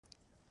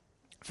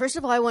First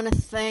of all, I want to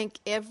thank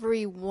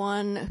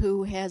everyone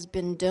who has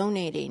been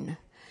donating.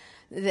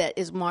 That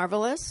is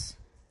marvelous.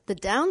 The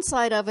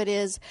downside of it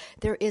is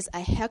there is a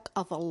heck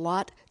of a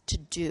lot to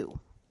do.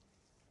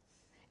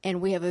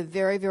 And we have a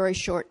very, very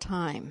short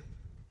time.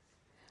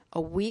 A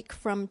week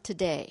from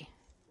today,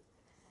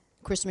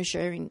 Christmas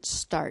sharing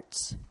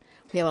starts.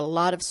 We have a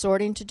lot of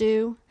sorting to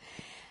do.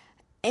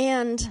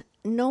 And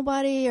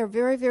nobody or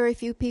very, very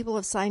few people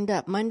have signed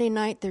up. Monday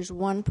night, there's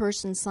one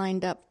person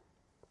signed up.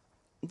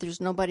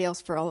 There's nobody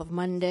else for all of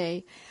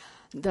Monday.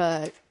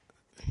 The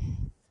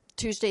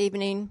Tuesday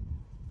evening,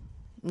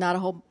 not a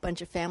whole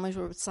bunch of families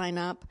would sign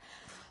up.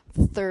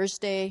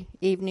 Thursday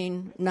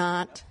evening,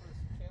 not.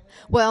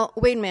 Well,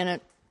 wait a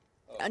minute.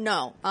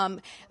 No.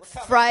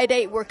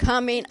 Friday, we're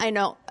coming. I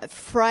know.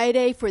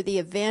 Friday for the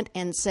event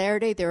and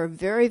Saturday, there are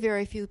very,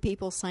 very few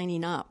people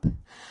signing up.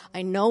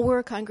 I know we're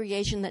a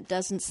congregation that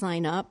doesn't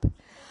sign up.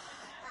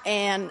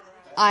 And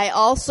I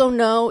also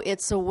know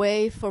it's a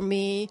way for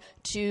me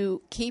to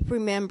keep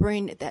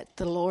remembering that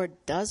the Lord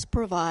does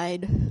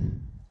provide.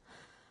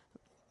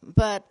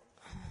 But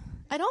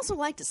I'd also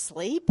like to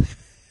sleep.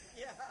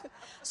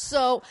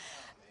 So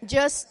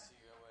just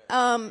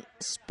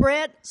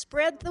spread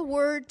the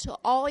word to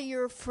all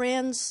your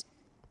friends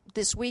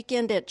this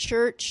weekend at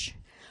church.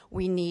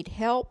 We need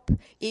help.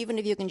 Even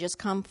if you can just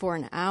come for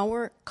an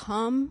hour,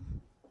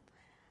 come.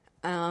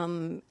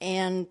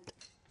 And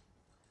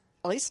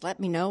at least let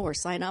me know or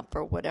sign up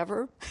or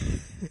whatever.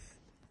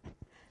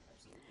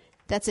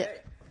 That's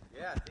it.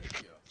 Yeah,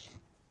 thank you.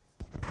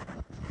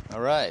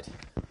 All right.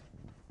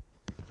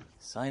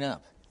 Sign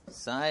up.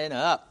 Sign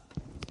up.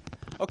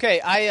 Okay,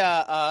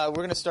 we're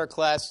going to start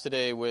class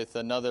today with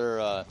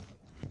another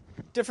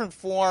different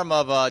form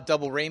of a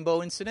double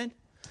rainbow incident.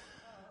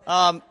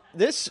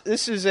 This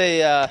is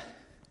a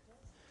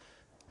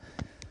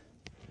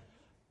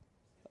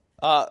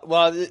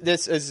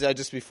this is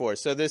just before.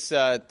 So this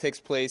takes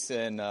place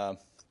in at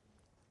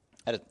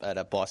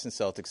a Boston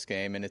Celtics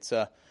game, and it's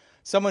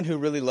someone who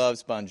really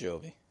loves Bon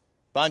Jovi.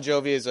 Bon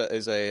Jovi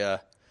is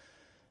a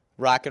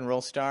rock and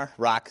roll star,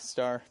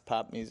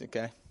 pop music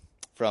guy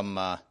from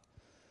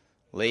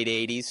late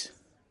 '80s.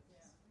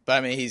 But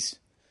I mean, he's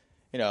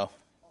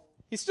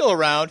still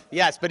around.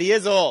 Yes, but he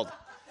is old.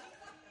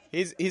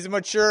 He's a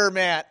mature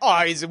man. Oh,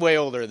 he's way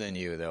older than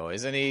you, though,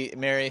 isn't he,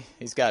 Mary?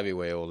 He's got to be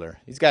way older.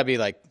 He's got to be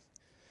like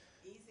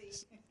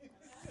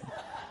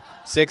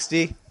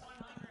 60.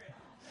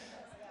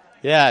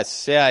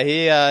 Yes,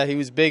 yeah. He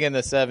was big in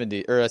the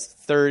 70s or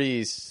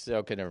 30s.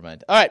 Okay, never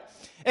mind. All right.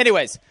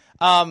 Anyways,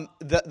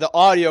 the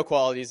audio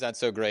quality is not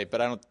so great,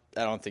 but I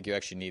don't think you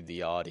actually need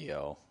the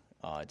audio,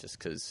 just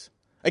because.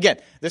 Again,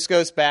 this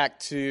goes back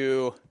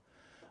to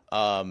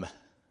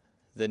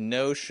the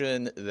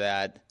notion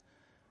that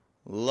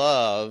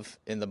love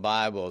in the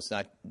Bible is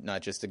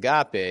not just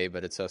agape,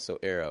 but it's also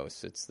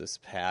eros. It's this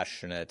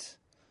passionate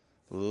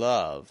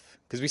love.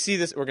 Because we see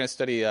this, we're going to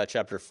study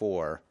chapter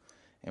 4,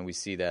 and we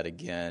see that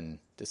again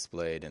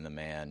displayed in the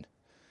man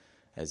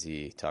as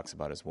he talks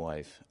about his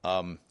wife.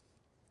 And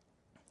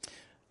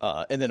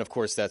then, of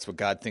course, that's what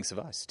God thinks of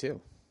us, too.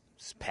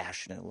 It's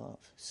passionate love.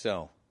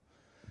 So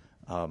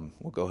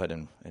we'll go ahead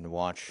and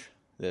watch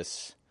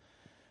this.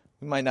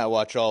 We might not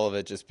watch all of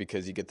it just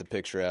because you get the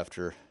picture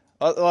after.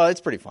 Well, it's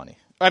pretty funny.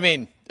 I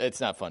mean, it's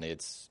not funny.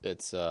 It's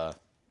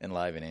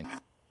enlivening.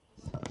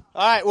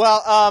 All right.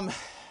 Well,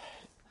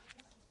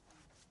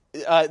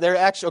 they're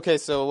actually okay.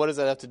 So, what does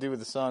that have to do with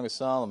the Song of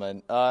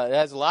Solomon? It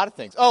has a lot of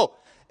things. Oh,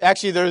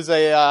 actually, there's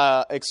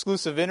a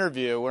exclusive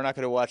interview. We're not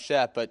going to watch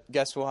that, but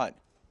guess what?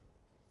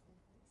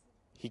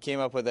 He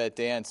came up with that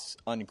dance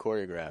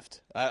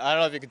unchoreographed. I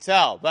don't know if you can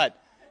tell, but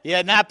he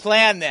had not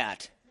planned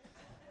that.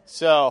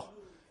 So,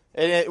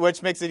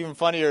 which makes it even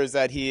funnier is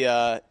that he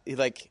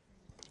like.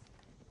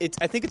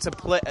 I think it's a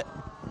play.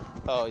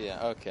 Oh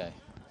yeah, okay.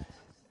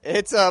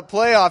 It's a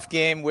playoff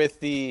game with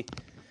the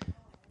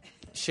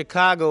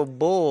Chicago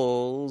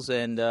Bulls,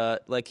 and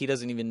like he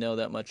doesn't even know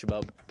that much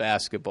about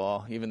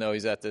basketball, even though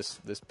he's at this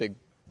big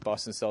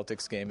Boston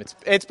Celtics game.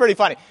 It's pretty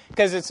funny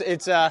because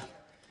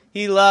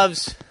he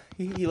loves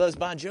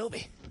Bon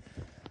Jovi.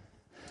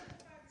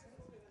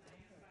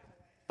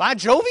 Bon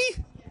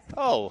Jovi?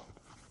 Oh,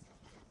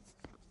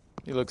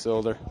 he looks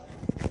older.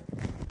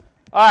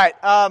 All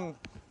right.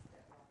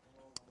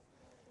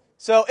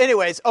 So,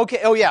 anyways,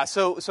 okay. Oh, yeah.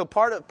 So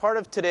part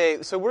of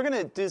today. So we're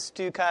gonna just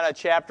do kind of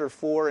chapter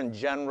 4 in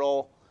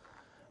general.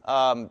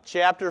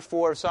 Chapter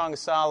 4 of Song of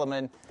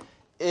Solomon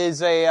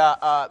is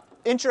a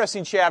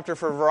interesting chapter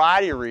for a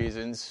variety of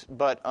reasons.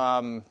 But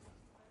I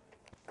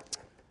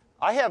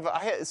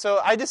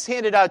just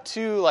handed out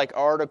 2 like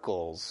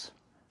articles.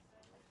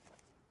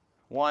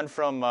 One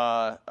from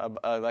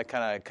like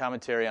kind of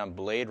commentary on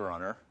Blade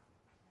Runner,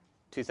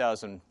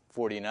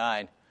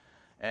 2049,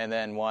 and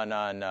then one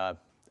on.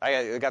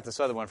 I got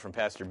this other one from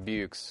Pastor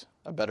Bukes,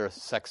 A Better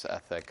Sex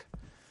Ethic,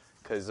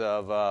 because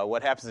of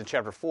what happens in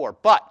chapter 4.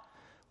 But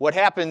what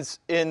happens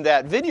in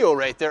that video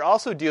right there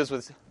also deals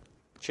with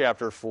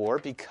chapter 4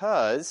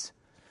 because,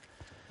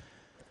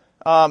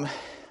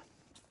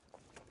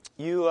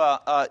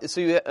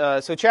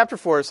 So chapter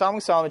 4, Song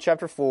of Solomon,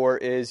 chapter 4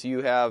 is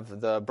you have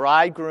the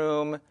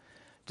bridegroom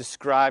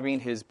describing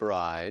his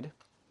bride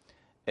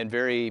in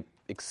very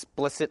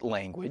explicit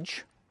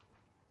language.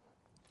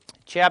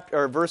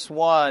 Verse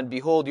 1,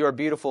 behold, you are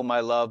beautiful,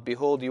 my love.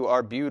 Behold, you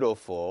are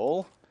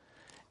beautiful.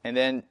 And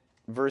then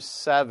verse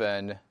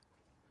 7,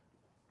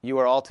 you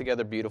are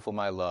altogether beautiful,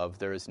 my love.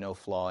 There is no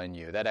flaw in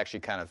you. That actually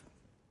kind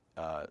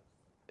of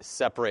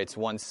separates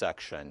one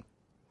section.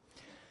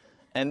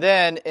 And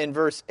then in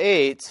verse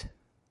 8,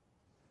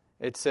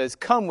 it says,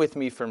 come with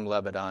me from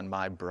Lebanon,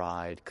 my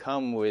bride.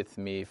 Come with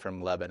me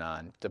from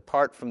Lebanon.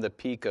 Depart from the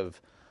peak of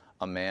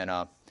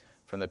Amana,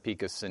 from the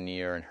peak of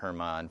Senir and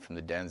Hermon, from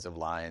the dens of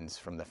lions,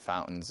 from the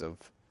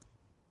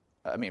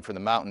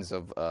mountains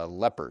of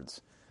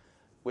leopards,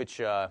 which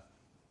you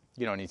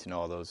don't need to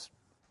know all those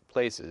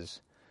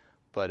places,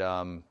 but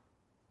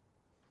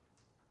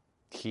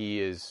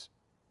he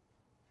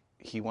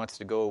wants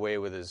to go away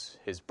with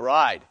his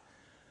bride,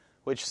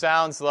 which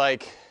sounds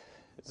like,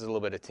 this is a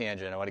little bit of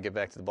tangent, I want to get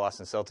back to the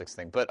Boston Celtics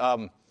thing, but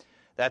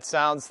that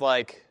sounds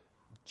like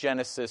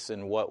Genesis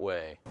in what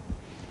way?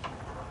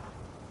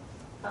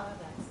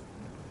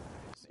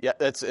 Yeah,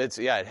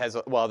 it has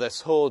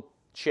this whole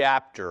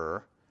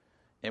chapter,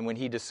 and when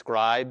he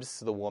describes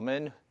the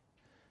woman,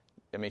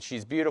 I mean,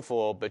 she's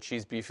beautiful, but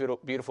she's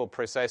beautiful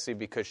precisely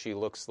because she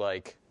looks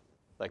like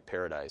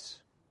paradise.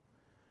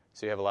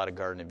 So you have a lot of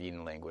Garden of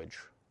Eden language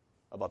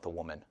about the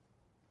woman.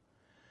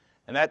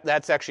 And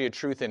that's actually a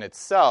truth in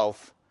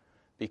itself,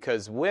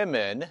 because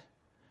women,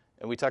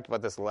 and we talked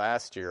about this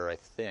last year, I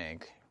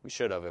think, we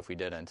should have if we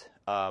didn't,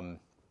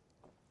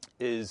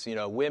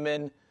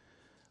 women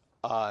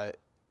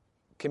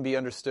can be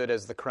understood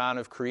as the crown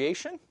of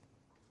creation,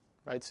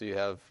 right? So you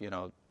have,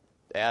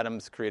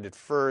 Adam's created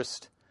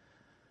first,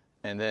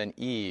 and then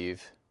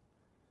Eve,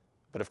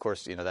 but of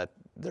course, that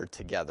they're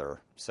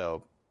together.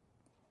 So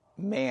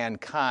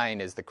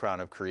mankind is the crown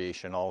of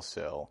creation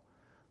also,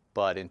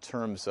 but in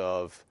terms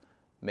of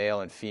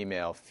male and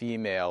female,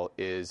 female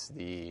is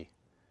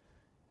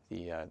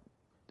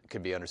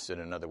could be understood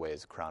in another way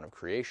as the crown of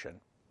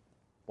creation.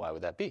 Why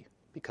would that be?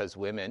 Because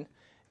women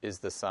is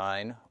the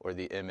sign or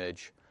the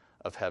image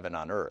of heaven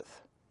on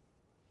earth.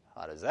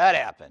 How does that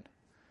happen?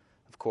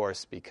 Of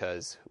course,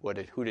 because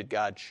who did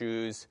God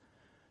choose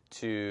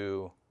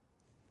to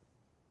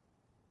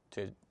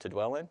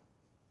dwell in?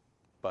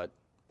 But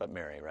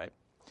Mary, right?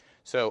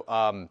 So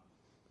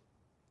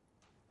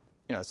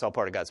it's all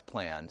part of God's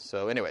plan.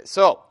 So anyway,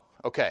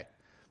 okay,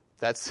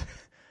 that's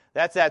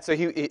that.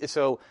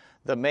 So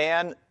the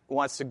man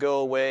wants to go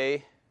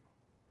away.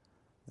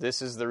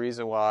 This is the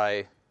reason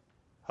why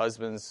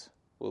husbands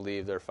will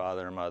leave their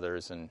father and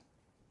mothers and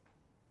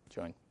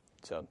join.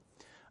 So,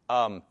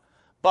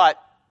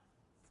 but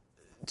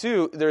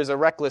two, there's a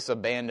reckless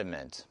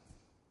abandonment.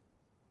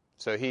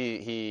 So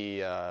he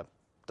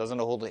doesn't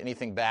hold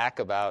anything back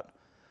about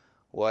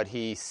what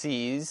he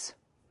sees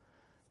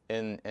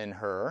in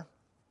her,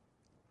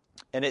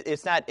 and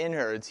it's not in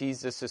her.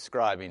 He's just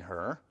describing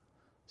her.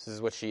 This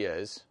is what she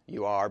is.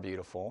 You are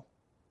beautiful.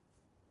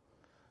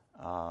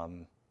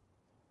 And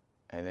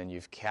then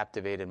you've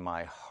captivated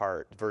my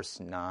heart. Verse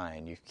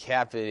 9, you've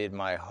captivated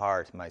my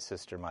heart, my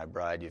sister, my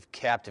bride. You've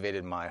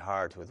captivated my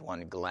heart with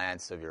one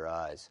glance of your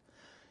eyes.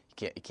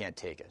 You can't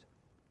take it.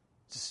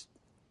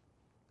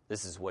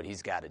 This is what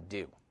he's got to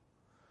do.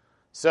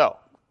 So,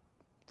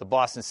 the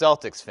Boston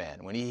Celtics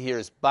fan, when he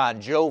hears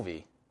Bon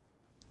Jovi,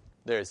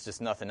 there's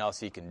just nothing else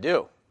he can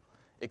do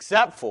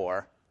except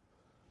for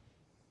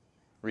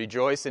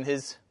rejoice in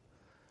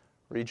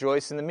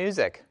the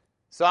music.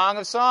 Song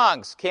of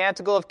Songs,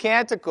 Canticle of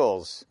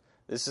Canticles.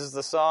 This is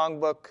the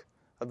songbook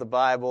of the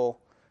Bible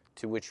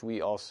to which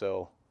we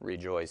also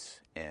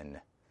rejoice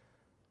in,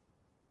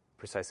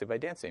 precisely by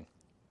dancing.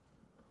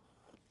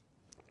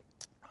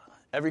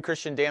 Every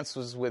Christian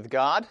dances with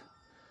God.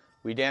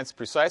 We dance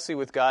precisely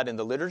with God in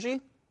the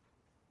liturgy.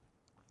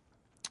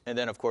 And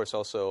then, of course,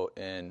 also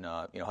in,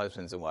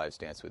 husbands and wives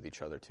dance with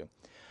each other, too.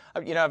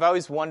 I've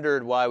always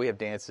wondered why we have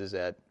dances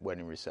at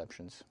wedding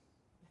receptions.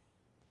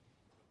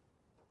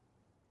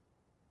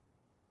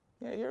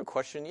 Yeah, you ever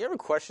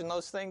question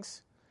those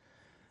things?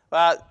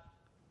 Well,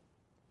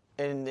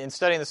 in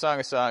studying the Song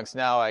of Songs,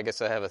 now I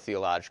guess I have a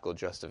theological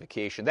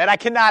justification that I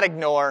cannot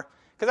ignore,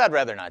 because I'd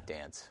rather not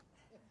dance.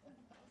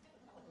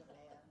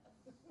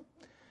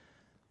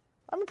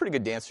 I'm a pretty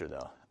good dancer,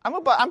 though.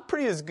 I'm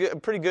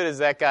pretty good as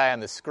that guy on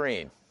the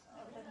screen.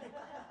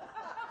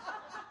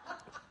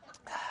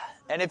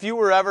 And if you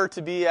were ever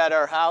to be at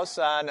our house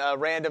on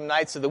random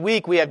nights of the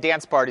week, we have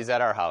dance parties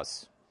at our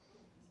house.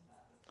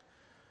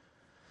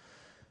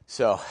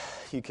 So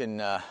you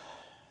can.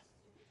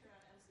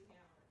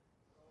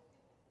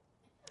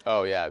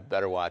 Oh yeah,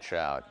 better watch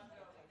out.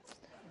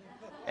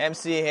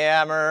 MC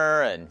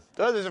Hammer, and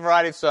there's a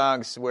variety of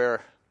songs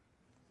where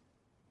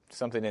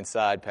something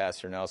inside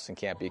Pastor Nelson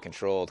can't be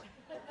controlled.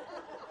 It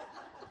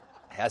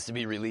has to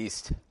be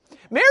released.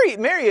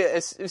 Mary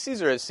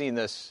Caesar has seen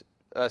this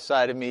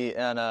side of me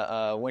on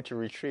a winter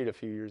retreat a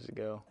few years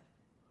ago.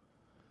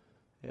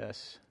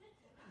 Yes.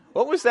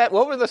 What was that?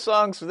 What were the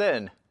songs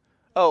then?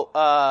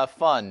 Oh,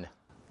 Fun.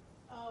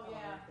 Oh, yeah.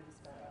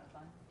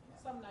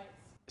 Some nights.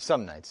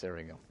 Some Nights. There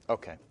we go.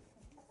 Okay. I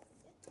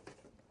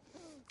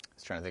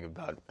was trying to think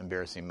about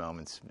embarrassing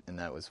moments, and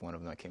that was one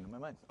of them that came to my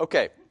mind.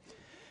 Okay.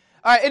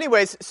 All right.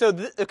 Anyways, so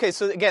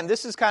again,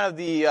 this is kind of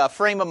the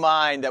frame of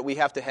mind that we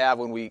have to have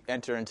when we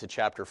enter into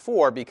chapter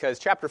 4, because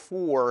chapter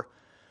 4,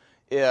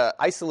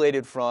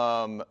 isolated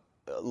from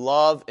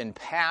love and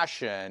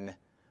passion,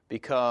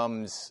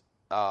 becomes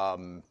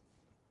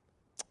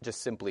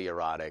just simply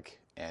erotic,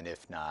 and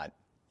if not,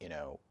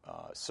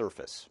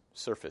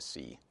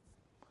 surfacey.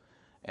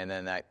 And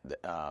then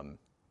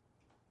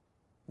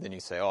then you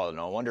say, oh,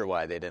 no wonder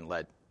why they didn't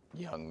let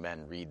young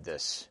men read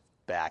this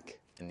back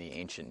in the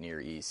ancient Near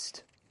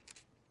East.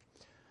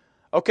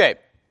 Okay,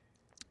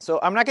 so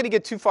I'm not going to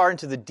get too far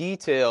into the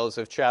details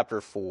of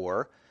chapter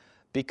 4,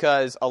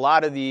 because a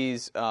lot of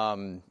these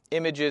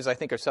images, I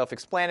think, are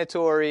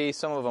self-explanatory.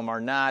 Some of them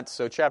are not.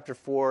 So chapter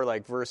 4,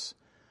 like verse,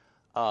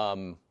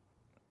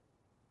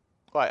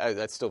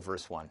 that's still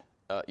verse 1.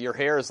 Your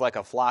hair is like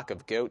a flock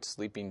of goats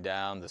sleeping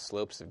down the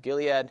slopes of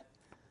Gilead.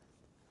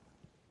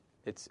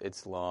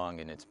 It's long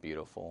and it's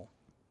beautiful.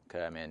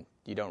 Okay, I mean,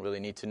 you don't really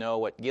need to know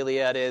what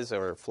Gilead is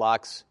or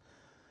flocks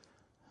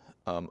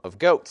of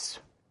goats.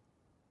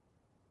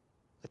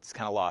 It's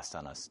kind of lost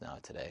on us now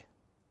today.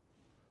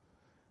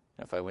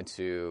 If I went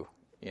to,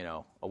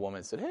 a woman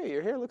and said, hey,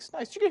 your hair looks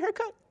nice. Did you get a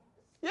haircut?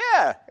 Yeah,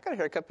 I got a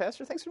haircut,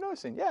 Pastor. Thanks for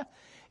noticing. Yeah,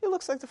 it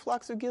looks like the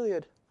flocks of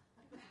Gilead.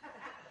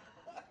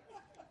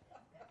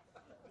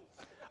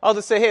 I'll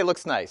just say, hey, it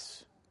looks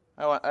nice.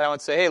 I want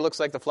to say, hey, it looks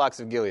like the flocks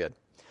of Gilead.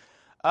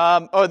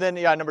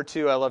 Number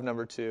 2. I love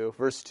number 2.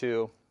 Verse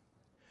 2.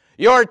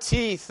 Your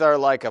teeth are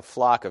like a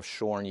flock of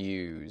shorn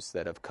ewes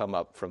that have come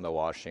up from the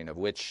washing, of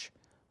which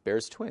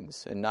bears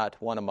twins, and not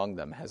one among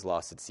them has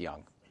lost its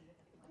young.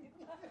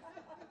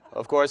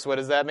 Of course, what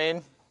does that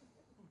mean?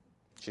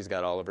 She's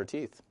got all of her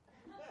teeth.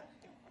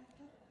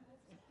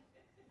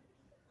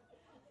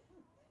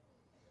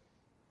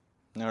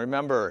 Now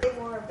remember,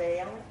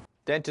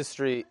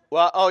 dentistry.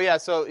 Well,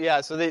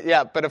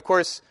 but of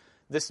course,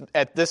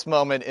 at this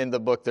moment in the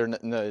book,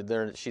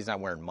 she's not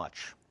wearing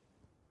much.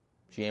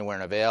 She ain't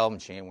wearing a veil,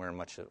 and she ain't wearing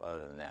much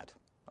other than that.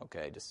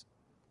 Okay,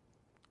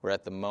 we're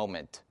at the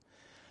moment.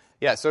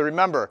 Yeah. So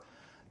remember,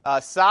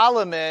 Song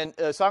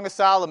of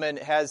Solomon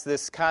has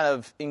this kind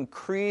of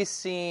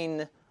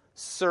increasing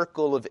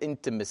circle of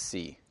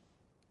intimacy.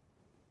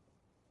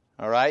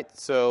 All right,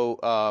 so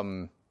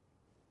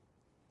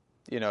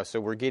so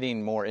we're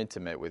getting more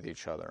intimate with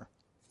each other.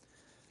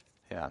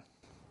 Yeah.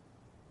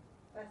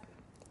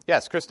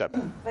 Yes, Krista.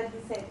 But he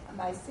said,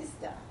 my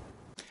sister.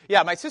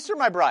 Yeah, my sister,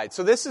 my bride.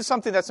 So this is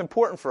something that's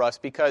important for us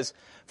because,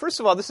 first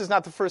of all, this is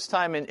not the first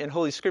time in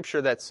Holy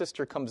Scripture that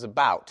sister comes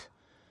about.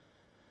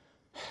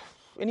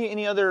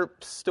 Any other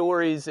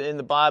stories in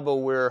the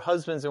Bible where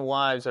husbands and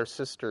wives are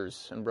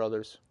sisters and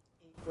brothers?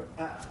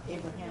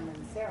 Abraham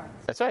and Sarah.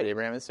 That's right,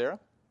 Abraham and Sarah.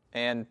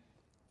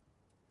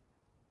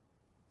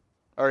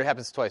 Or it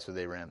happens twice with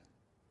Abraham.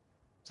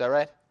 Is that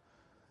right?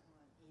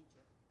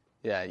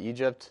 Yeah,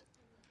 Egypt.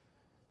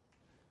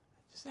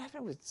 Does that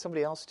happen with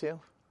somebody else too?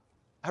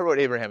 I wrote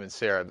Abraham and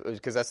Sarah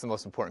because that's the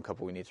most important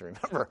couple we need to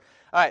remember.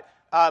 All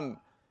right.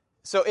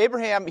 So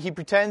Abraham, he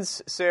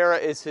pretends Sarah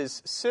is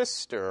his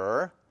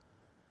sister.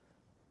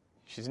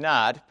 She's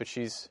not, but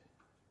she's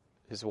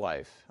his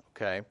wife.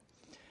 Okay.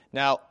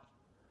 Now,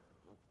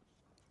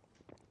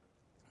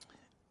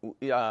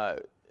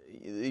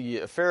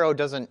 Pharaoh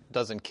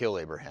doesn't kill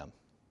Abraham,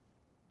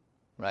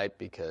 right?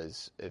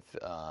 Because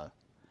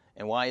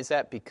and why is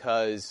that?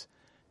 Because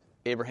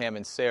Abraham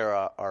and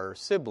Sarah are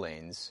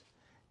siblings,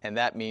 and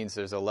that means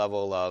there's a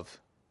level of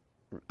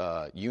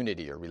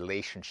unity or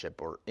relationship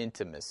or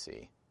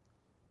intimacy.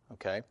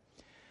 Okay?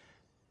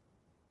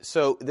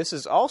 So this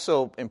is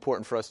also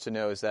important for us to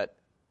know is that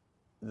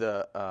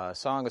the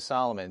Song of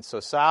Solomon, so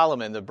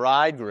Solomon, the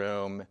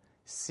bridegroom,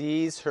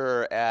 sees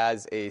her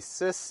as a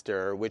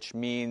sister, which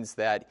means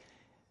that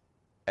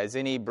as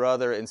any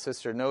brother and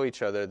sister know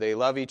each other, they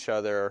love each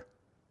other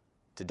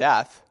to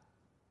death,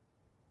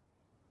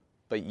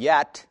 but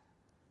yet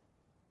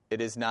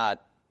it is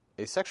not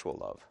a sexual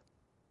love.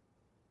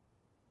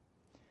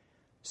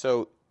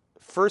 So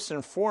first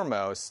and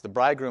foremost, the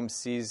bridegroom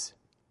sees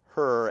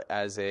her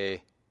as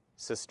a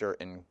sister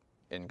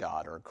in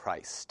God or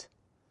Christ.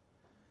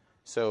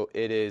 So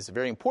it is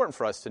very important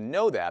for us to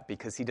know that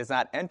because he does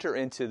not enter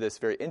into this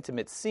very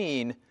intimate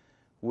scene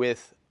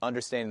with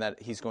understanding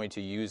that he's going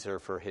to use her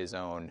for his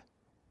own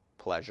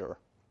pleasure.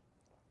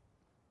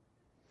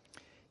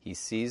 He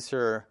sees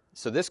her.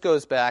 So this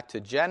goes back to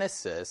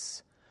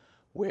Genesis,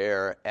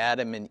 where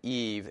Adam and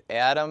Eve.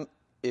 Adam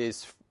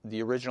is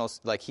the original,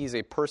 like he's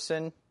a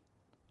person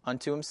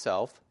unto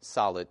himself,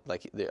 solid.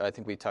 Like I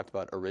think we talked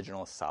about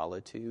original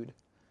solitude.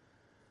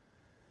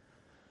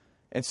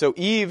 And so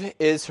Eve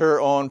is her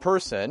own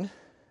person,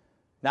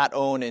 not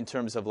own in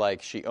terms of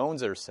like she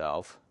owns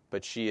herself,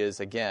 but she is,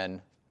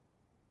 again,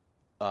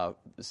 a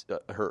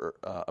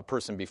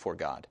person before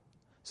God.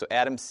 So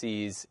Adam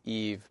sees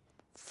Eve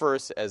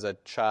first as a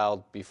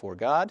child before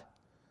God.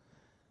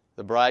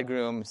 The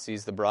bridegroom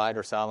sees the bride,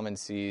 or Solomon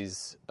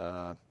sees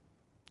the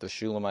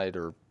Shulamite,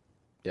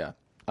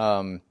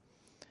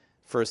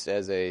 first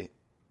as a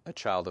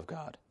child of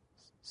God,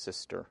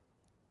 sister,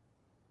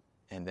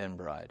 and then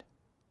bride.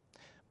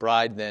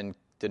 Bride then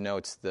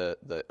denotes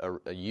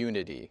a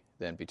unity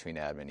then between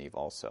Adam and Eve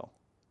also.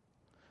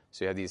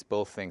 So you have these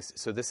both things.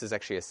 So this is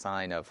actually a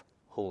sign of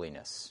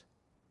holiness.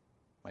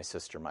 My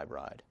sister, my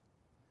bride.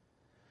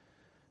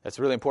 That's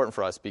really important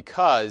for us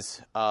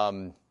because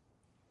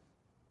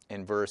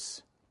in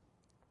verse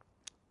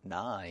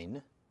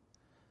 9,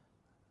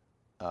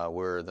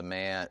 where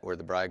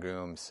the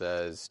bridegroom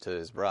says to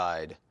his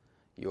bride,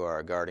 "You are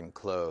a garden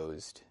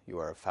closed, you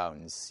are a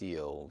fountain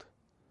sealed,"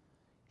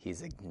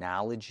 he's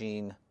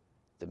acknowledging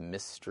the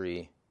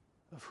mystery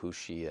of who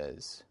she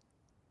is.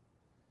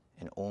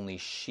 And only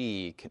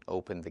she can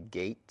open the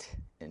gate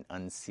and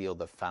unseal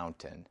the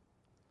fountain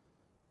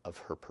of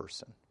her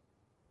person.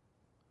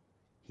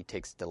 He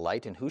takes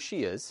delight in who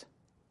she is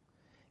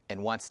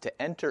and wants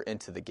to enter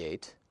into the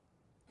gate,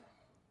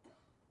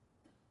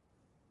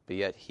 but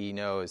yet he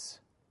knows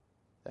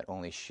that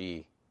only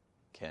she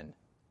can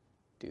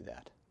do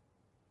that.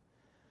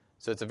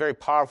 So it's a very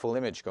powerful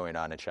image going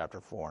on in chapter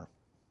 4.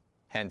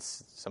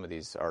 Hence some of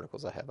these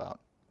articles I have out.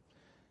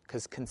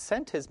 Because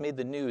consent has made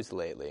the news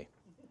lately.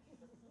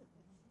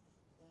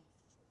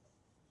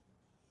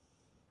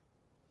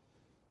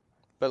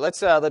 But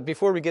let's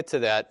before we get to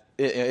that,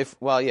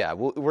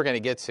 we're going to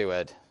get to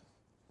it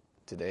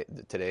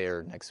today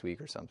or next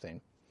week or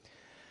something.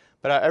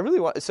 But I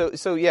really want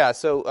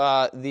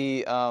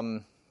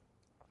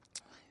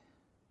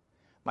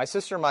My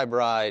Sister, My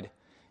Bride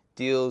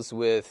deals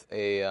with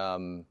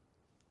the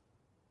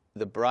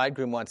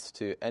bridegroom wants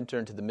to enter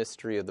into the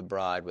mystery of the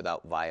bride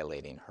without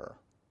violating her.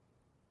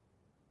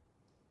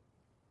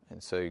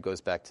 And so he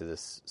goes back to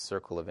this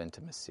circle of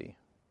intimacy.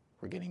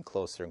 We're getting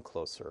closer and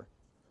closer.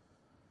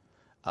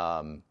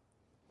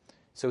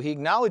 So he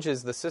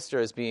acknowledges the sister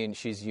as being,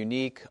 she's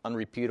unique,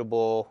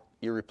 unrepeatable,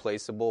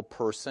 irreplaceable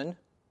person.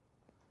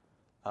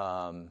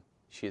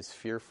 She is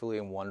fearfully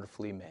and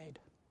wonderfully made.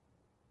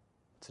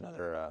 It's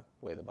another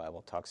way the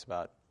Bible talks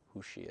about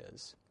who she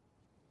is.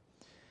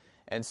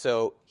 And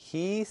so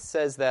he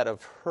says that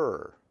of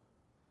her.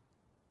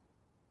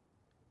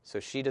 So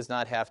she does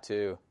not have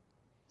to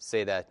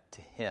say that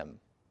to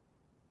him.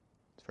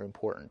 It's very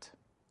important.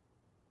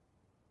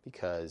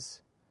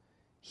 Because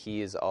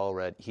he's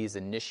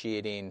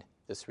initiating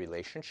this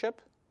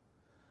relationship,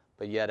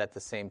 but yet at the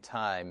same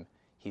time,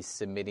 he's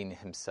submitting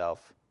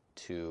himself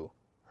to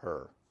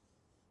her.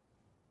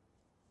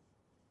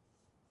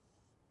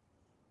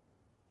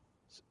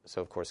 So,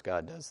 of course,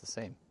 God does the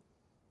same.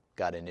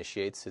 God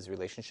initiates his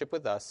relationship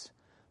with us,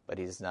 but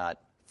he does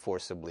not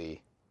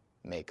forcibly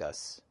make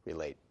us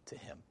relate to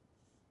him.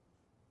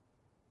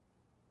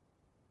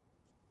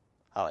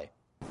 Holly.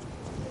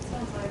 It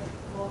sounds like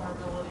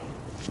vulnerability.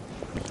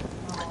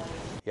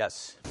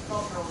 Yes.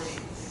 Culturally,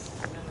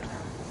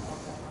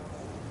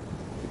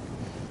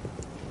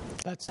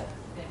 That's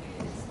maybe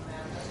it's the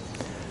man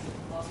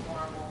that's most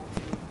vulnerable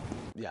to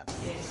yeah.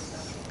 getting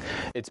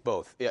It's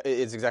both. Yeah,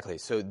 it's exactly.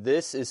 So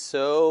this is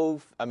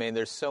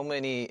there's so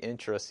many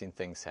interesting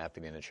things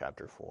happening in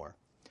chapter 4.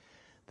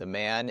 The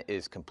man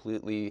is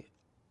completely,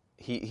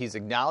 he's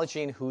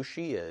acknowledging who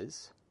she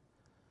is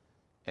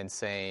and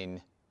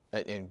saying,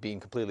 and being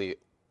completely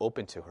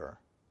open to her.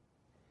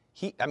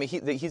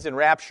 He's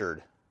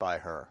enraptured by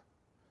her.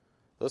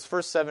 Those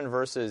first 7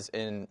 verses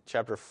in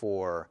chapter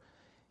 4,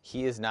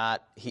 he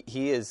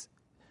is,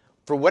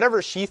 for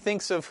whatever she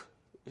thinks of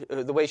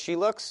the way she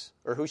looks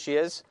or who she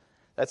is,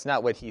 that's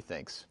not what he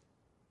thinks.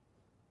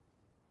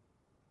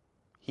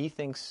 He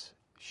thinks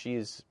she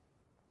is,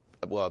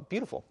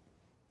 beautiful.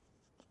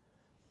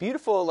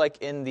 Beautiful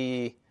like in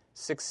the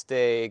 6th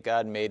day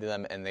God made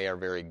them and they are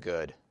very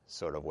good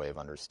sort of way of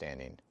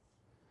understanding.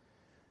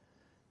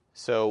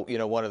 So,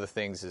 one of the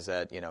things is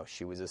that,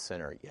 she was a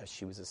sinner. Yes,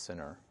 she was a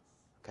sinner.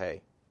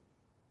 Okay.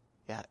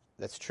 Yeah,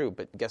 that's true.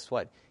 But guess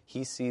what?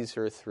 He sees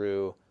her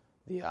through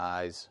the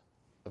eyes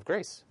of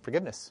grace,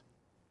 forgiveness.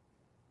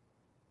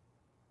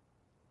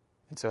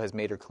 And so has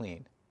made her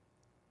clean.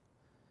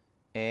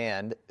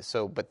 And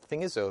so, but the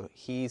thing is, though,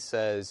 he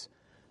says,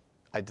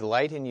 I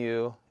delight in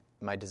you,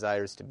 my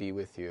desire is to be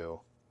with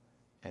you,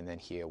 and then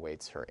he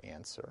awaits her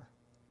answer.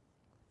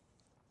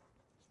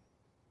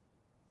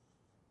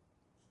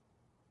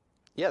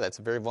 Yeah, that's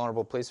a very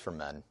vulnerable place for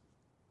men.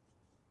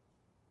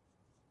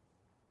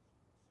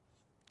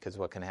 Because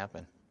what can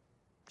happen?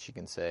 She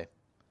can say,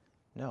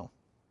 no.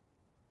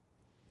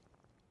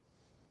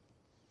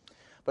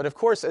 But of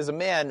course, as a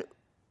man,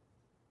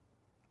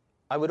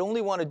 I would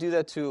only want to do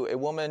that to a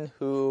woman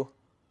who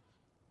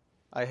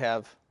I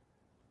have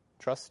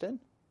trust in.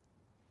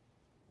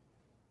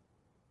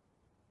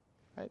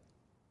 Right?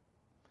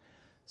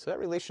 So that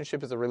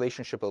relationship is a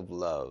relationship of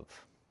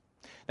love.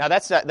 Now,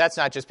 that's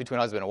not just between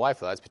husband and wife,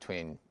 though. That's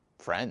between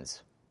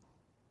friends.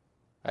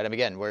 Right?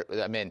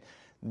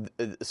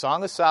 The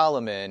Song of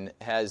Solomon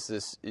has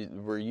this,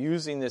 we're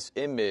using this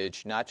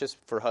image not just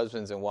for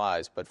husbands and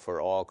wives, but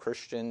for all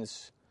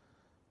Christians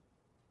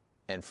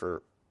and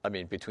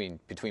between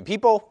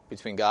people,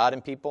 between God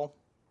and people.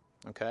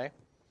 Okay?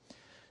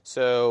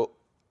 So,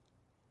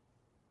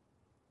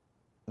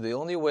 the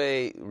only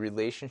way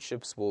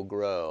relationships will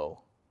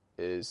grow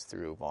is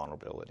through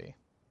vulnerability.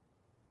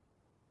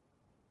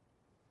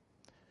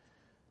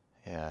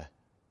 Yeah.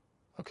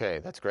 Okay,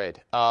 that's great.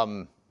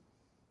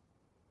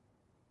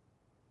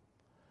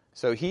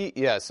 So he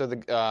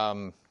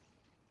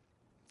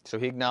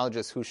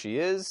acknowledges who she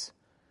is.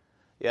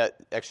 Yeah,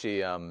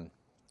 actually, I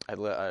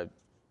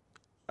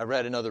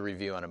read another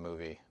review on a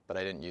movie, but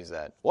I didn't use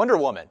that. Wonder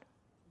Woman.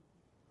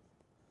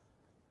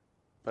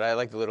 But I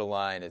like the little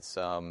line. It's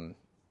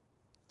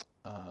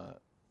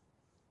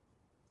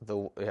it's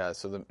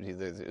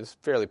a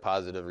fairly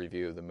positive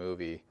review of the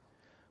movie,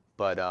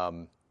 but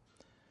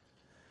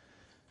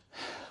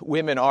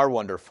women are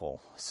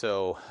wonderful.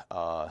 So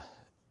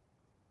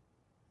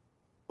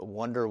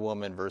Wonder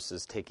Woman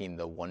versus taking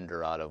the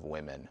wonder out of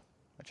women,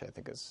 which I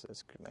think is a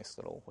nice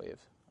little way of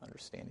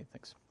understanding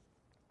things.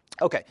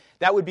 Okay,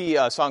 that would be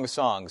Song of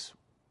Songs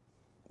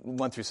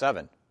 1 through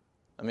 7.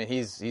 I mean,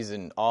 he's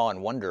in awe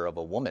and wonder of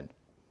a woman.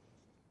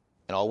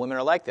 And all women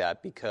are like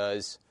that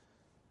because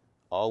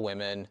all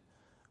women,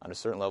 on a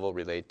certain level,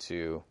 relate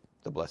to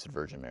the Blessed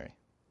Virgin Mary.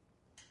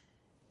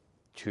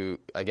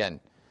 Again,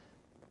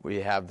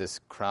 we have this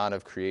crown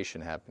of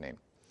creation happening.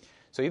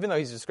 So even though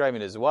he's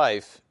describing his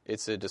wife,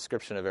 it's a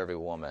description of every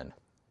woman.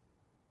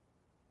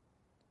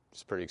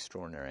 It's pretty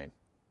extraordinary.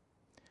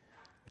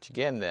 Which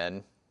again,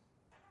 then,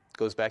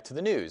 goes back to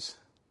the news.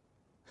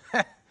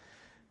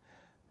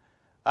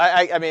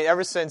 I mean,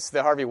 ever since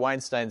the Harvey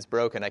Weinstein's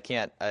broken,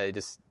 I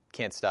just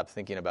can't stop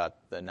thinking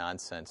about the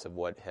nonsense of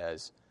what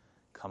has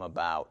come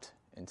about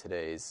in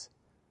today's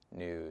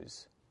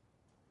news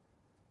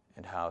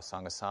and how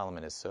Song of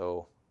Solomon is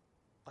so,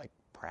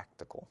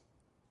 practical.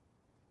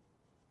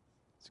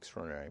 It's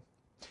extraordinary.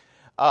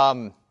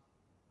 And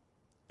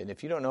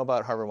if you don't know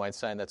about Harvey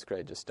Weinstein, that's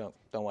great. Just don't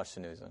watch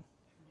the news then.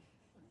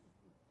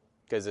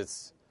 Because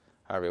it's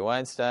Harvey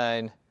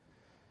Weinstein,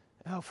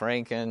 Al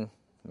Franken,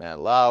 Matt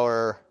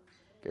Lauer,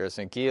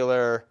 Garrison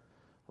Keillor,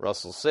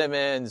 Russell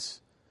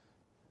Simmons,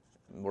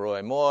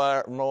 Roy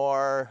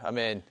Moore. I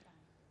mean,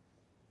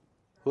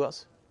 who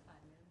else?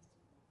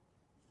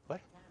 What?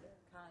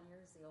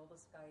 Conyers, the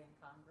oldest guy in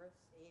Congress,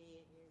 88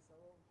 years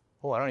old.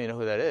 Oh, I don't even know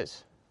who that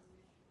is.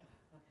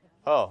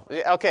 Oh,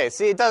 okay.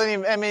 See, it doesn't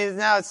even, I mean,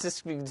 now it's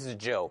a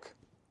joke.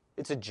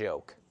 It's a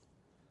joke.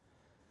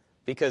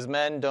 Because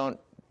men don't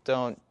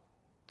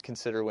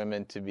consider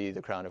women to be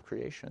the crown of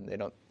creation.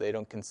 They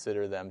don't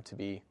consider them to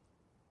be,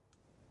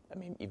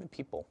 even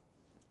people,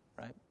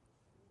 right?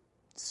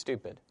 It's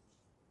stupid.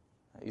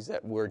 I use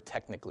that word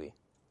technically.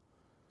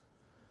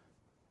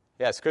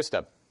 Yes,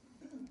 Krista.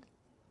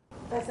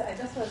 I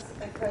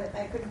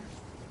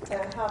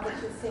couldn't help but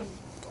to think,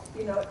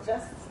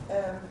 just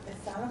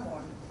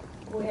Solomon,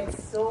 who had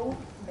so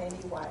many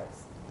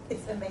wives.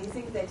 It's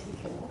amazing that he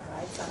can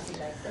write something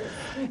like this.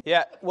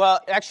 Yeah, well,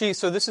 actually,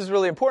 so this is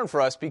really important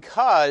for us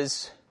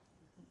because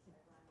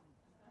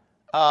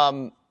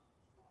Solomon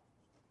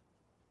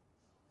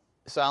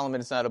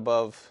is not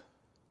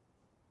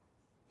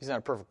he's not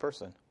a perfect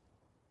person.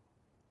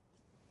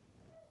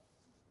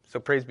 So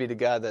praise be to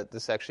God that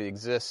this actually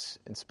exists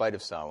in spite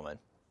of Solomon.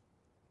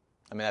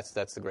 I mean,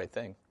 that's the great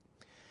thing.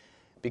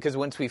 Because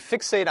once we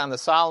fixate on the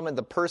Solomon,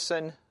 the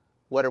person,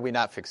 what are we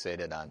not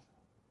fixated on?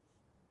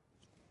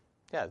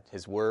 Yeah,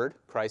 his word,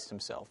 Christ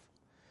himself.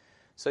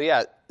 So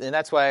yeah, and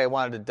that's why I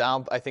wanted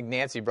to I think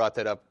Nancy brought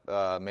that up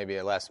maybe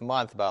last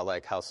month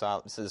about how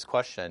Solomon, this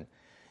question.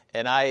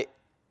 And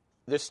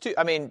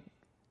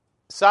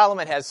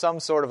Solomon has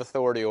some sort of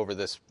authority over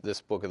this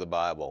book of the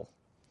Bible.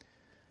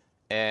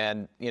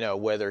 And,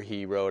 whether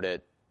he wrote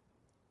it,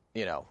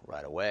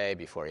 right away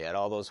before he had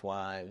all those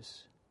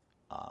wives,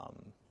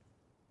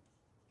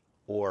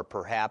 or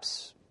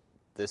perhaps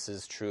this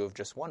is true of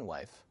just one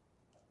wife.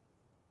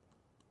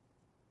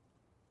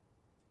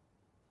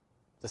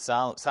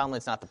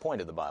 Solomon's not the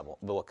point of the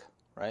book,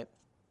 right?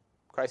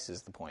 Christ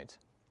is the point.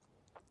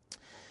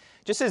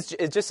 Just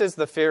as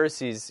the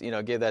Pharisees,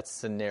 gave that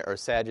scenario, or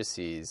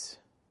Sadducees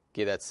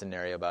gave that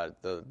scenario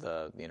about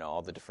the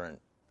all the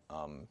different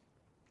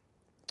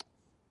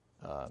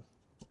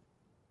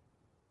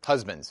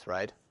husbands,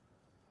 right?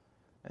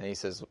 And he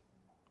says,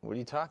 "What are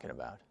you talking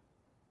about?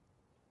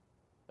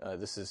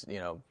 This is,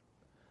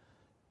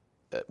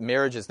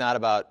 marriage is not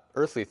about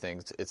earthly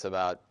things; it's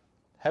about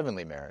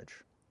heavenly marriage.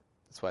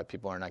 That's why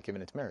people are not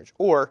given into marriage."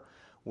 Or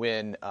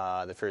when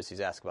the Pharisees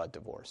ask about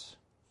divorce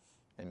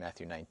in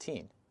Matthew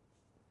 19.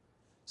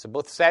 So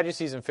both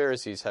Sadducees and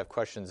Pharisees have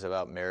questions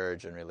about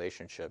marriage and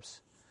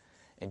relationships,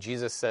 and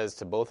Jesus says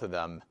to both of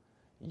them,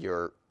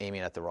 "You're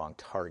aiming at the wrong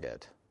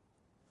target."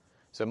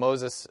 So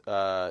Moses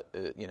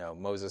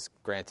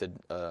granted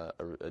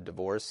a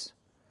divorce,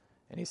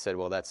 and he said,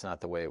 well, that's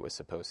not the way it was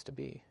supposed to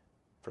be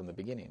from the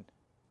beginning.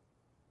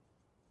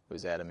 It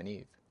was Adam and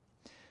Eve.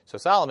 So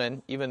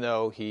Solomon, even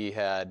though he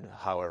had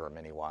however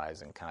many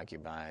wives and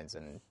concubines,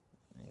 and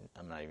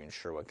I'm not even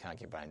sure what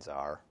concubines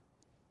are,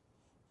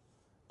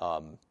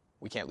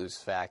 we can't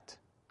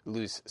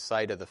lose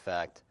sight of the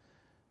fact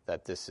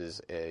that this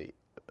is a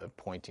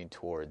pointing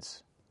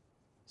towards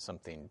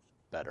something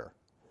better.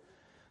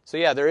 So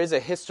yeah, there is a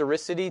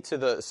historicity to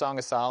the Song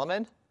of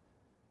Solomon,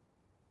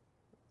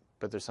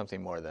 but there's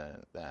something more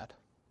than that.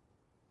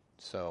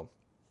 So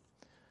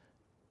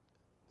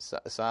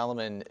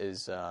Solomon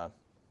is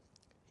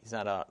he's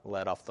not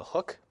let off the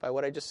hook by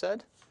what I just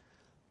said,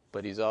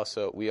 but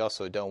we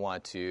also don't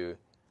want to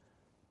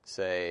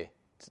say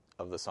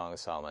of the Song of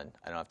Solomon,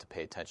 I don't have to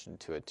pay attention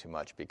to it too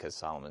much because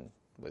Solomon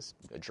was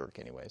a jerk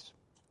anyways.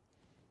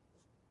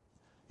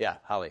 Yeah,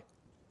 Holly.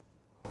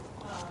 I'm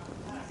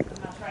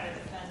not trying to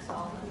defend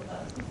Solomon, but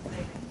I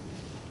think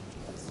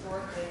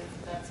historically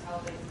that's how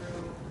they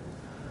grew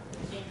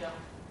the kingdom,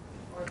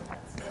 or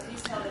that's at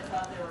least how they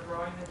thought they were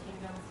growing the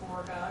kingdom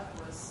for God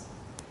was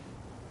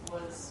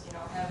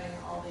having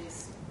all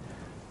these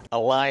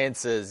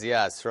Alliances,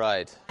 yes,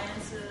 right.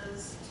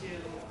 alliances to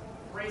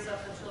raise up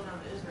the children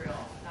of Israel.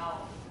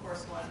 Now, of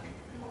course, when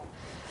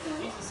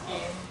Jesus came,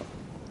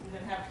 we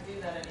didn't have to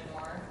do that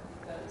anymore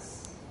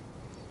because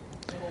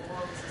the whole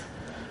world is.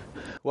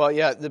 Well,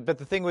 yeah, but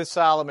the thing with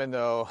Solomon,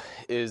 though,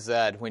 is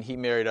that when he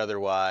married other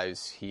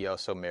wives, he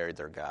also married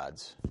their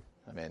gods.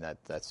 I mean,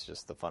 that's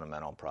just the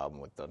fundamental problem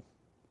with the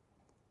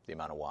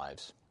amount of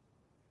wives.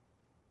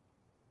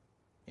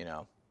 You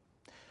know.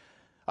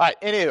 All right,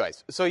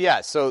 anyways, so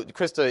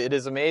Krista, it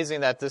is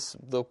amazing that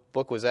the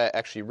book was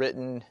actually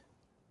written,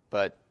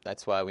 but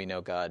that's why we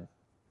know God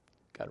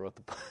wrote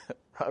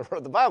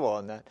the Bible,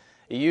 and that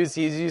He's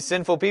used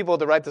sinful people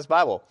to write this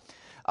Bible,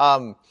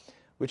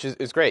 which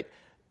is great.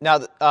 Now,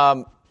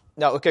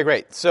 okay,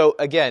 great. So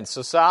again,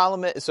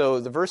 Solomon. So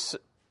the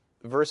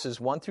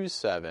verses 1 through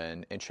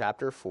 7 in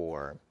chapter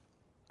 4,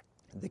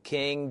 the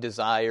king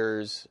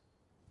desires.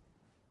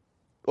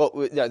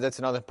 Well, that's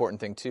another important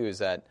thing too, is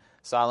that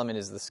Solomon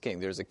is this king.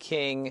 There's a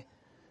king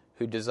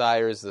who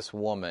desires this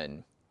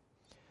woman,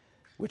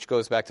 which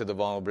goes back to the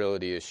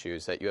vulnerability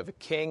issues, that you have a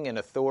king in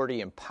authority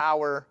and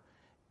power,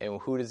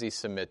 and who does he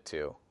submit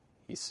to?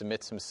 He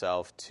submits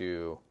himself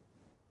to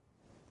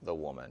the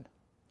woman.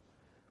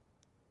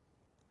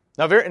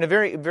 Now, in a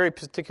very, very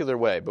particular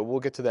way, but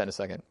we'll get to that in a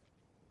second.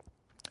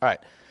 All right.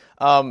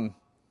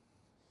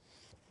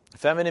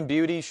 Feminine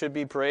beauty should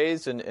be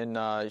praised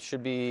and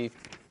should be,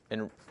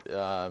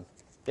 yeah.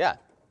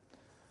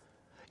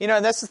 You know,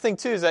 and that's the thing,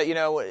 too, is that, you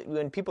know,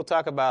 when people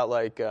talk about,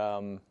 like,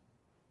 there's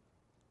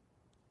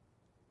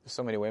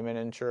so many women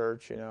in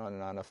church, you know, and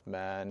not enough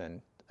men, and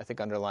I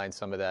think underlying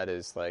some of that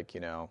is, like, you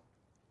know,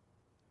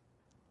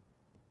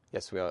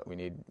 yes, we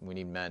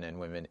need men and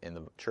women in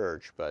the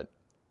church, but,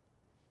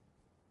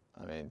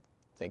 I mean,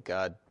 thank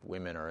God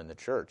women are in the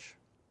church.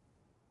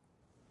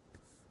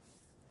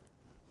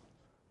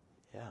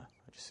 Yeah,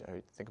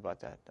 I think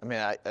about that. I mean,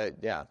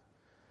 yeah.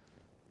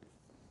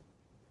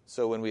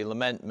 So when we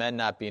lament men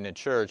not being in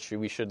church,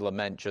 we should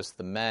lament just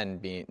the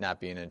men not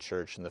being in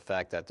church and the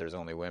fact that there's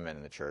only women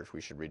in the church. We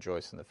should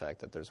rejoice in the fact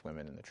that there's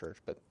women in the church.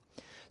 But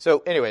so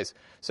anyways,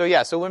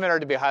 so women are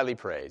to be highly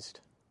praised.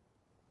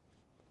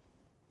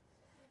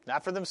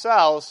 Not for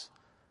themselves,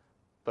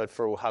 but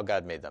for how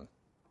God made them.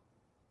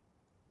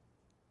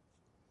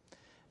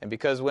 And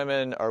because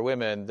women are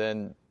women,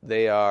 then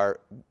they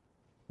are,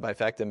 by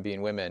fact them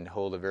being women,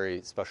 hold a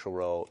very special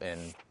role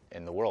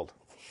in the world.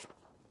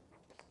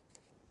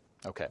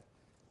 Okay.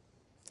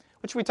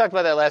 Which we talked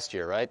about that last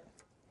year, right?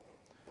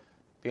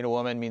 Being a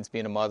woman means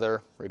being a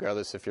mother,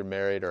 regardless if you're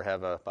married or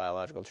have a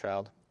biological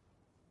child.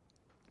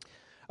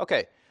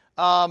 Okay.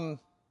 Oh,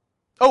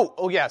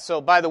 yeah. So,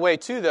 by the way,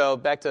 too, though,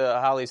 back to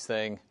Holly's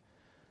thing.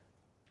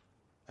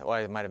 Well,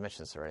 I might have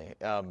mentioned this already.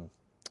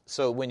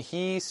 So when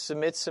he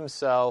submits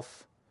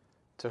himself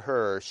to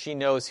her, she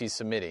knows he's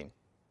submitting.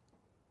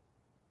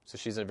 So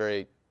she's in a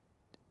very,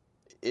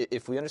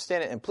 if we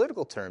understand it in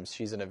political terms,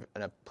 she's in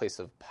a place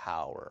of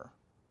power.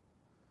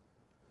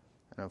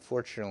 And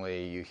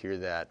unfortunately, you hear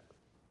that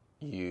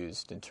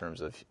used in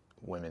terms of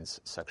women's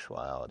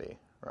sexuality,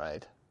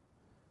 right?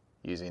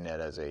 Using it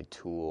as a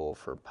tool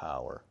for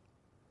power.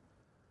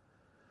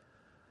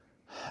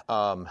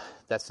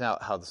 That's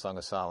not how the Song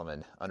of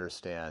Solomon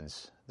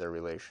understands their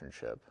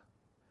relationship.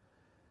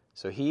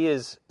 So he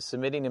is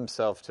submitting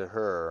himself to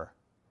her.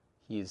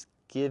 He is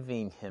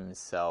giving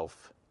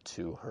himself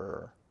to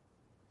her.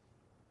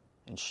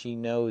 And she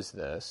knows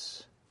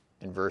this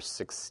in verse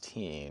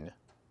 16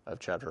 of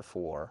chapter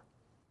 4.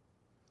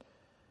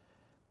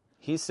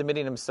 He's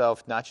submitting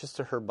himself not just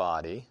to her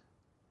body,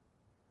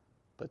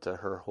 but to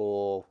her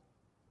whole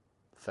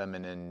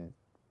feminine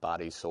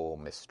body-soul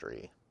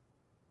mystery.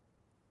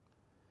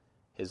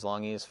 His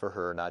longing is for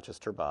her, not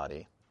just her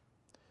body.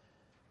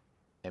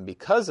 And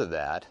because of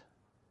that,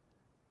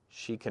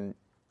 he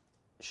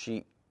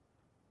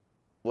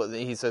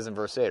says in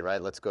verse 8,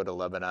 right? Let's go to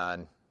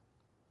Lebanon.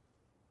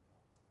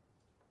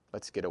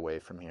 Let's get away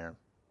from here.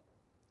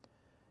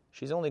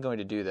 She's only going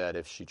to do that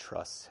if she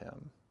trusts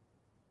him.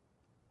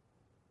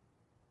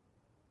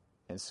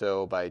 And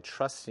so by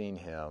trusting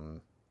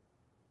him,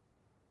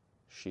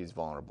 she's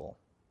vulnerable.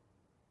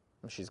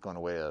 She's going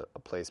away to a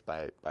place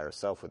by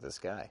herself with this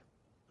guy.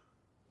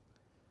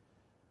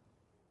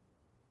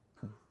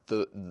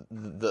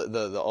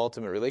 The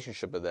ultimate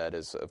relationship of that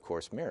is, of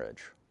course,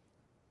 marriage.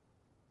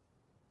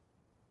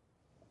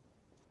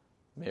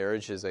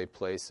 Marriage is a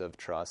place of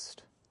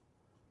trust,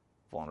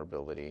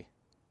 vulnerability,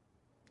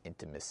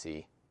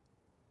 intimacy.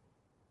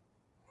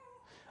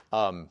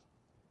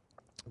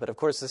 But of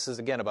course, this is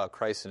again about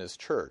Christ and his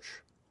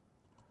church.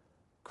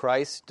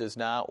 Christ does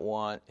not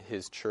want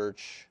his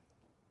church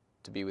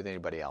to be with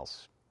anybody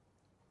else.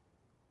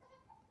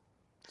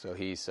 So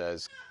he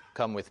says,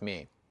 "Come with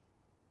me."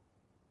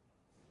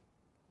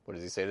 What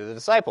does he say to the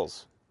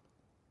disciples?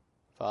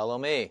 "Follow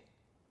me."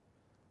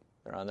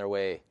 They're on their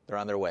way.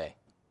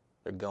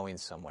 They're going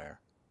somewhere.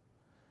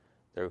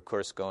 They're, of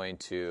course,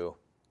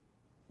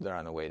 they're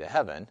on the way to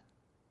heaven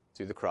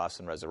through the cross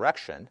and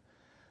resurrection.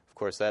 Of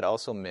course, that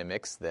also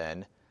mimics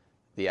then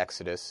the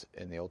Exodus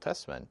in the Old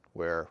Testament,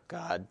 where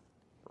God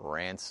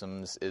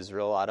ransoms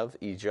Israel out of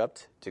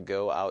Egypt to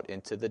go out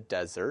into the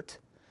desert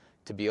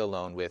to be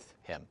alone with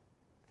him.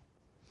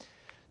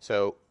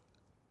 So,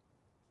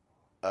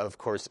 of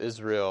course,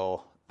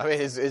 Israel,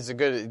 it's a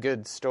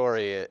good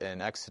story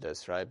in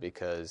Exodus, right?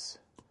 Because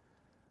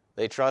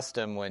they trust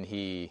him when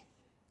he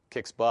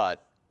kicks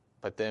butt,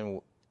 but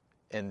then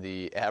in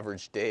the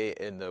average day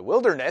in the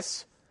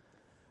wilderness,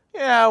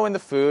 when the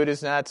food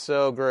is not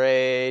so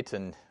great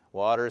and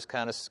water is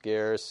kind of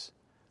scarce,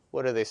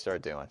 what do they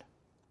start doing?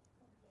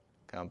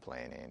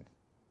 Complaining,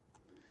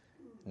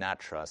 not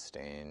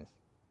trusting.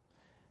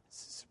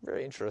 It's a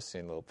very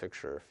interesting little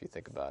picture if you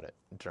think about it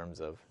in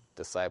terms of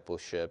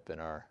discipleship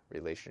and our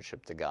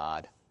relationship to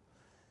God.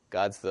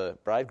 God's the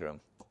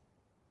bridegroom.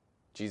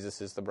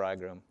 Jesus is the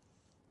bridegroom.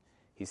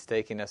 He's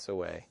taking us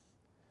away,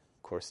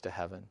 of course, to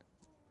heaven,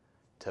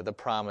 to the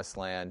promised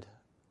land.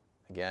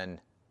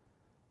 Again,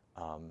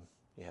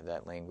 you have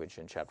that language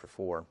in chapter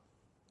 4.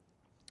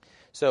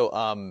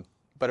 So,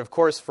 but of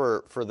course,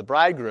 for the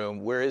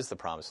bridegroom, where is the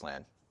promised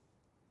land?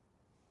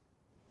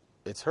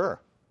 It's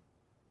her.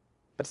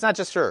 But it's not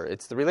just her,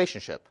 it's the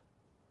relationship.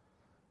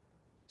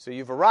 So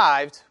you've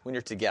arrived when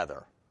you're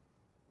together.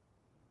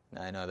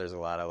 Now, I know there's a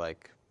lot of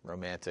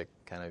romantic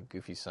kind of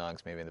goofy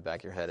songs maybe in the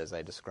back of your head as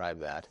I describe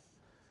that.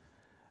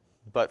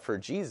 But for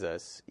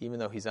Jesus, even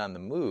though he's on the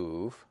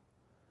move,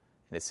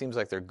 and it seems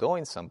like they're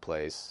going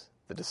someplace,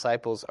 the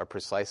disciples are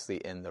precisely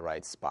in the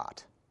right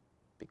spot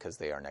because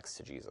they are next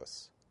to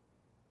Jesus.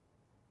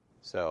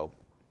 So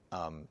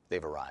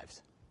they've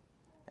arrived.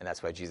 And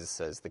that's why Jesus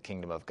says the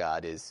kingdom of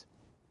God is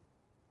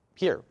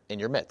here in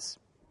your midst.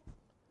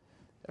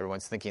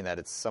 Everyone's thinking that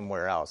it's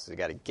somewhere else. You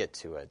got to get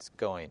to it. It's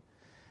going.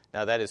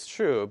 Now that is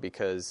true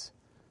because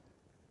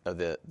of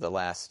the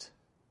last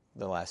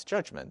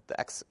judgment, the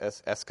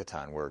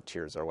eschaton, where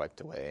tears are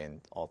wiped away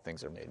and all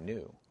things are made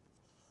new.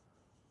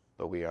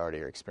 But we already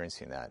are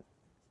experiencing that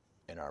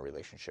in our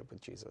relationship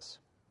with Jesus,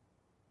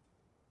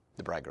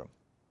 the bridegroom,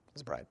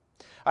 his bride.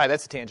 All right,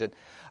 that's a tangent.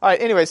 All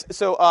right, anyways,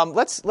 so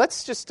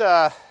let's just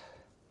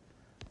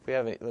we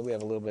have a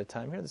little bit of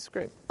time here. This is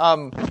great.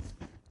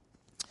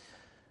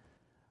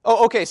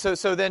 Okay.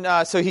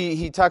 So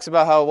he talks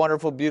about how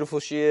wonderful, beautiful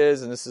she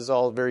is, and this is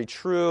all very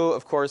true.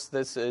 Of course,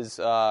 this is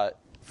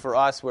for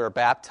us. We're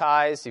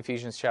baptized.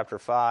 Ephesians chapter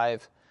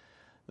 5.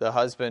 The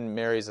husband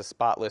marries a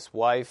spotless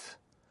wife,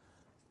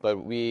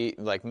 but we,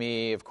 like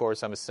me, of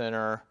course, I'm a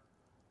sinner.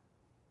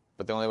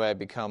 But the only way I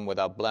become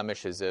without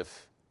blemish is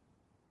if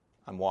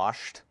I'm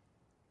washed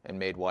and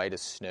made white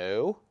as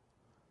snow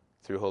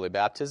through holy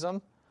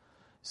baptism.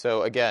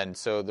 So again,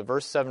 the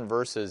 7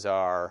 verses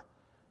are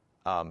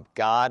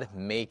God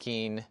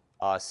making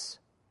us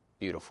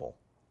beautiful.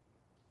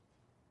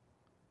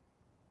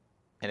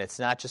 And it's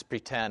not just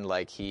pretend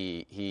like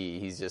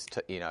he's just,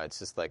 it's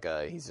just like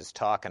he's just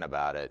talking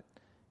about it.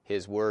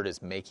 His word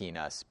is making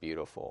us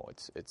beautiful.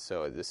 It's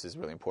so this is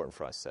really important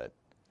for us that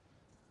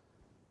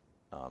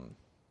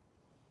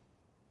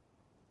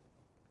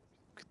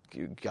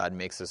God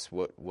makes us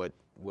what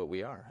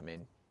we are.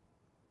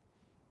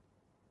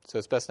 So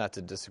it's best not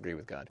to disagree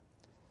with God.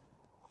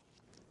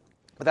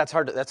 But that's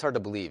hard to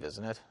believe,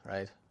 isn't it?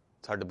 Right?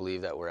 It's hard to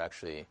believe that we're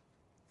actually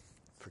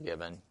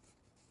forgiven.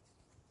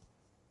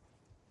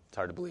 It's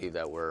hard to believe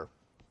that we're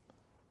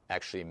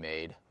actually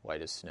made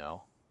white as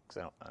snow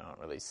because I don't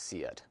really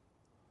see it.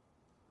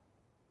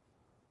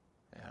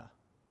 Yeah.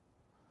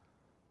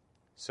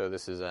 So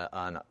this is an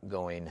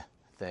ongoing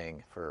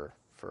thing for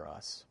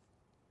us.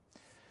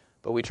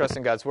 But we trust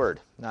in God's word,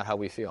 not how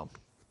we feel.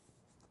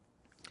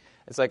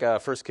 It's like a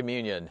First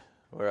Communion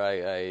where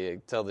I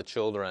tell the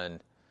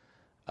children,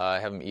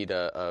 have them eat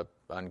a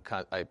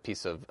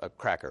piece of a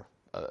cracker,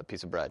 a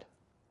piece of bread.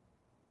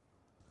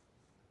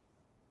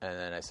 And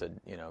then I said,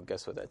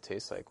 guess what that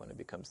tastes like when it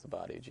becomes the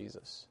body of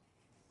Jesus?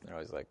 And they're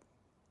always like,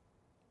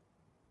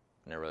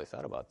 I never really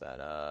thought about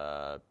that.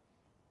 I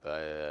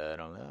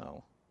don't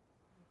know.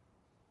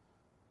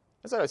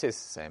 I thought it would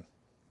taste the same.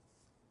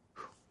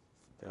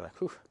 They're like,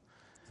 whew.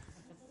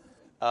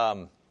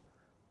 I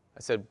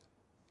said,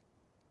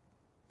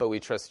 but we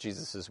trust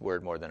Jesus'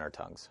 word more than our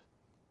tongues.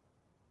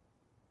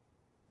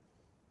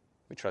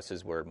 We trust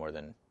his word more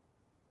than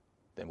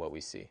what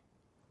we see.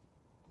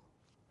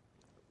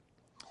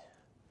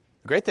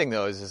 The great thing,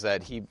 though, is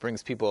that he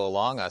brings people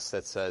along us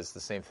that says the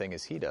same thing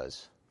as he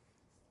does.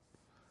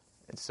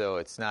 And so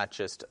it's not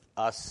just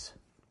us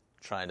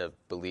trying to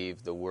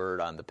believe the word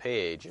on the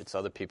page. It's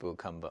other people who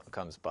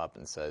comes up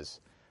and says,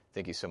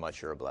 thank you so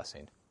much, you're a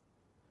blessing.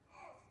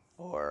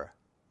 Or,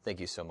 thank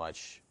you so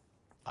much,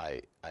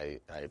 I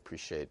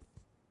appreciate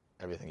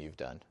everything you've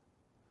done.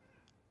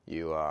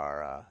 You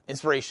are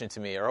inspiration to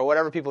me, or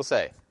whatever people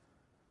say.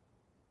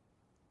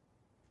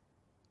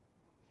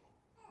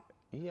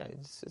 Yeah,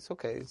 it's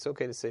okay. It's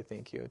okay to say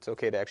thank you. It's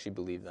okay to actually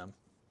believe them.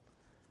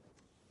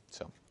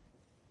 So,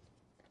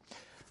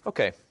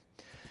 okay.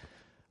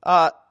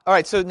 All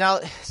right. So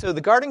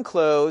the garden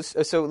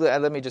closed. So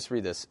let me just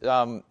read this.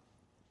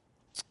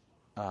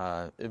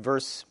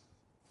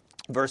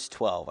 Verse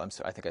 12. I'm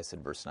sorry. I think I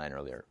said verse 9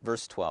 earlier.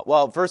 Verse 12.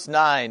 Well, verse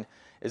 9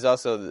 is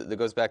also that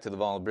goes back to the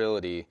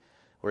vulnerability,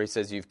 where he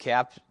says, "You've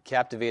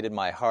captivated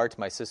my heart,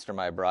 my sister,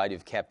 my bride.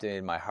 You've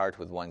captivated my heart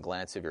with one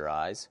glance of your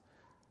eyes."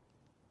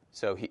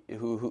 So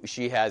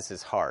she has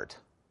his heart.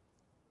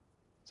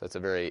 So it's a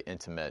very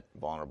intimate,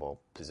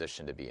 vulnerable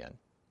position to be in.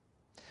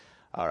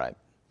 All right.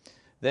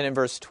 Then in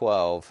verse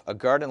 12, "A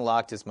garden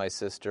locked is my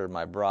sister,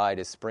 my bride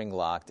is spring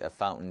locked, a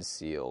fountain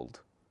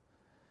sealed."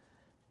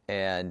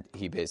 And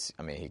he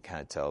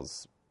kind of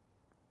tells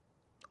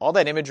all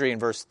that imagery in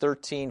verse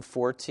 13,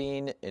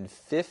 14, and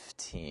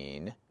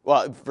 15.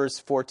 Well, verse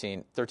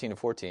 13 and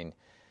 14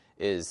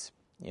 is,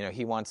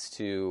 he wants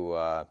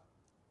to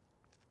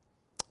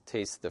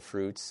taste the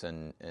fruits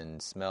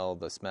and smell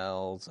the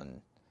smells.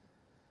 And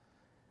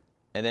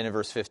then in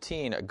verse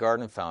 15, "A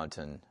garden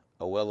fountain,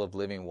 a well of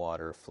living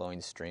water,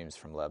 flowing streams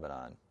from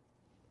Lebanon."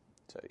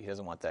 So he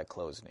doesn't want that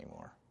closed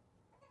anymore.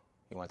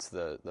 He wants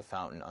the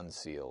fountain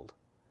unsealed.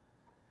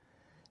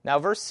 Now,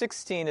 verse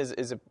 16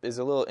 is a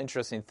little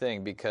interesting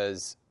thing,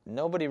 because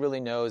nobody really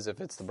knows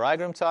if it's the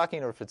bridegroom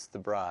talking or if it's the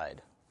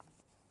bride.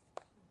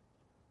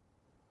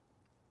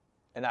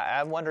 And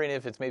I'm wondering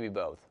if it's maybe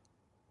both.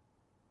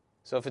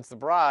 So if it's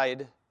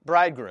the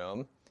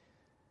bridegroom,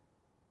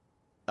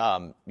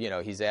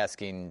 he's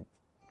asking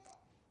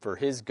for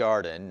his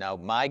garden. Now,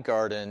 my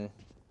garden,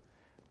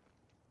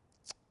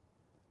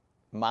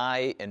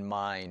 my and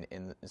mine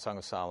in the Song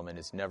of Solomon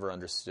is never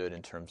understood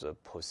in terms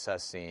of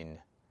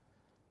possessing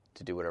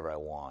to do whatever I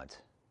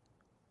want.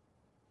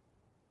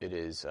 It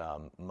is,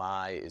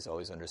 my is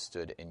always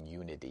understood in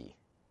unity.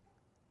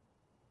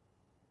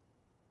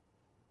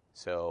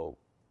 So,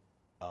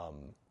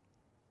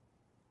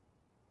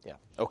 yeah,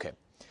 okay.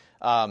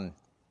 But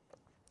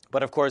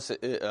of course,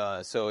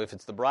 so if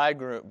it's the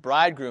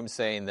bridegroom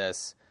saying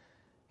this,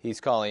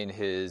 he's calling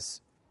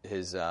his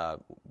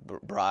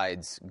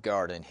bride's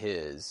garden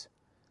his,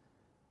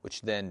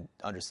 which then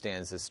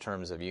understands this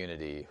terms of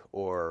unity.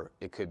 Or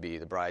it could be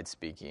the bride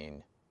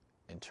speaking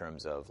in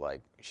terms of,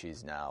 like,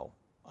 she's now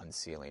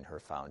unsealing her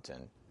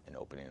fountain and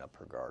opening up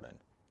her garden,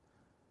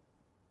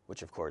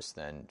 which of course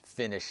then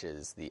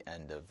finishes the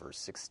end of verse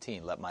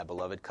 16. "Let my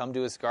beloved come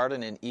to his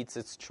garden and eats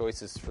its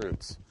choicest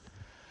fruits."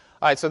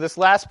 All right, so this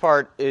last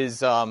part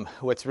is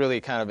what's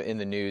really kind of in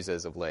the news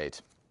as of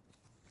late.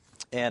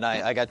 And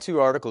I got two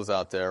articles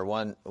out there,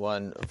 one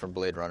from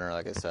Blade Runner,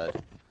 like I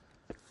said.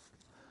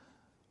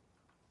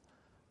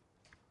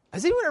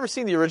 Has anyone ever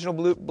seen the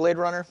original Blade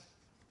Runner?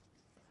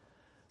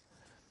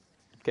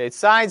 Okay, it's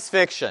science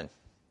fiction.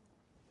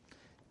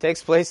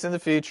 Takes place in the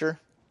future,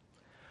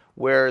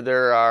 where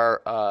there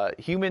are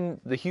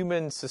the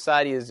human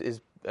society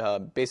is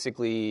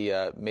basically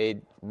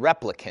made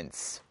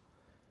replicants.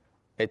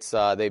 It's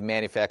they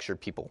manufacture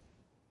people.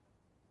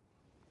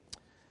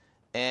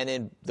 And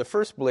in the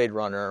first Blade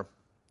Runner,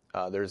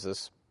 there's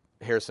this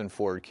Harrison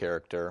Ford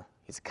character.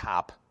 He's a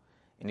cop,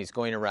 and he's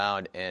going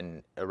around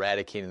and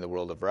eradicating the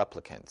world of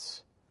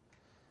replicants.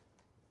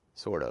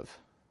 Sort of.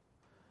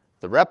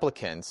 The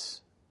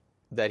replicants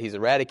that he's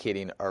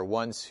eradicating are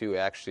ones who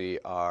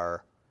actually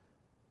are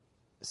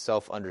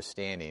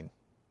self-understanding,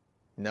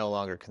 no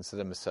longer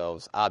consider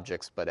themselves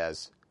objects, but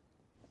as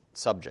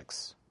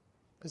subjects,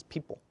 as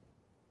people.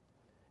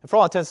 And for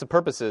all intents and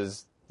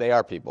purposes, they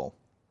are people,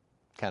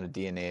 kind of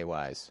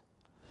DNA-wise.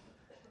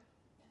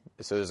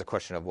 So there's a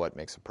question of what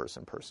makes a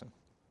person.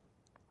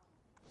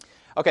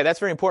 Okay,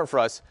 that's very important for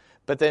us.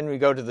 But then we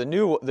go to the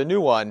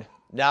new one.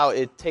 Now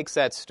it takes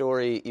that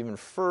story even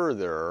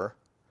further,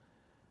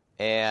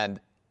 and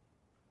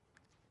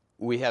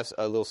we have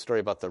a little story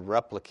about the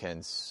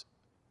replicants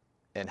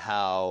and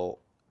how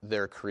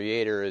their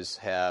creators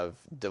have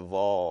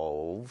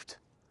devolved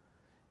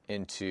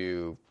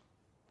into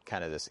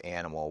kind of this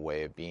animal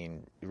way of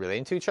being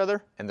relating to each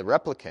other, and the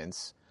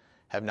replicants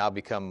have now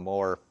become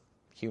more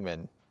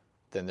human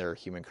than their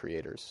human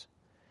creators.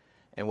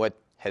 And what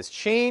has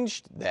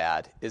changed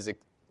that is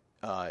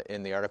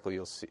in the article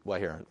you'll see, well,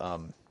 here,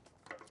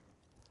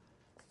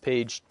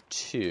 page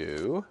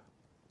 2.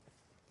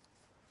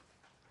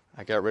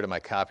 I got rid of my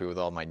copy with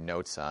all my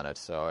notes on it,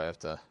 so I have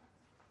to...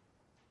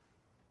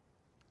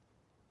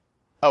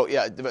 Oh,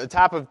 yeah, the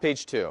top of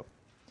page 2.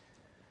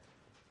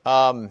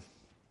 So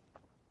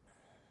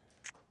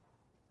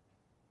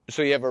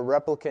you have a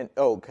replicant.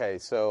 Oh, okay,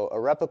 so a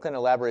replicant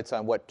elaborates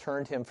on what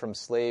turned him from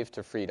slave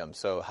to freedom,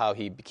 so how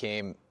he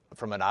became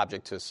from an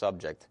object to a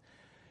subject.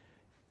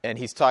 And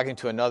he's talking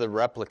to another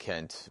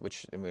replicant,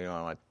 which we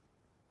don't want.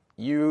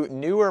 You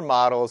newer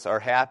models are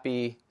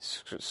happy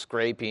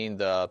scraping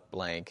the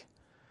blank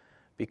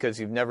because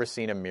you've never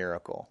seen a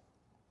miracle.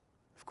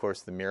 Of course,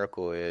 the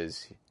miracle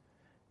is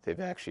they've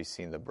actually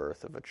seen the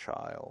birth of a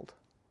child.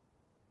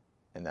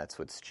 And that's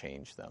what's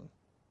changed them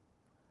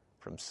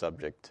from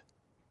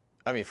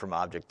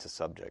object to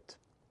subject.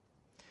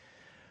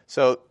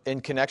 So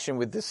in connection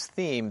with this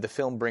theme, the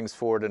film brings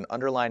forward an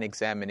underlying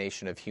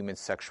examination of human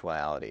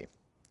sexuality.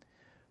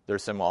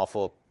 There's some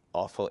awful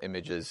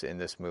images in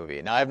this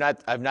movie. Now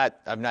I've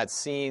not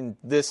seen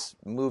this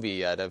movie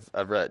yet.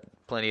 I've read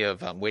plenty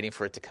of waiting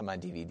for it to come on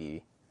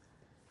DVD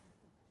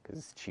because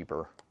it's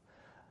cheaper.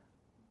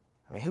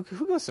 I mean,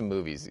 who goes to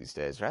movies these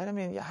days, right? I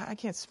mean, I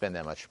can't spend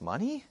that much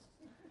money.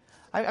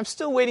 I'm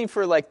still waiting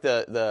for like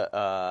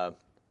the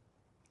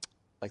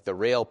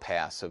rail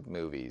pass of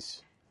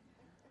movies.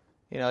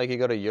 You know, like you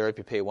go to Europe,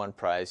 you pay one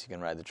price, you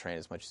can ride the train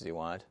as much as you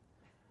want.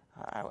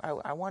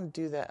 I want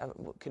to do that.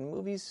 Can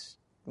movie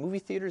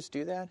theaters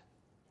do that?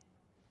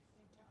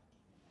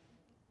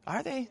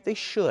 Are they? They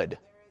should.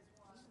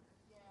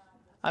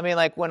 I mean,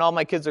 like when all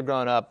my kids are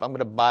growing up, I'm going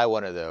to buy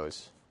one of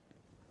those.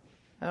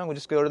 And I'm going to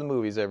just go to the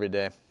movies every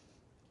day.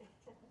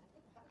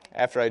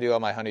 After I do all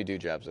my honey-do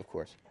jobs, of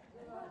course.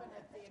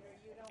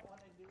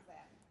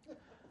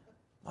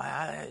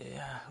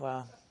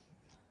 Well,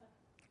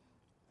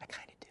 I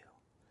kind of do.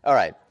 All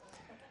right.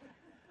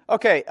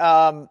 Okay.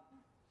 All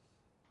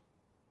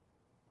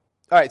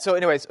right. So,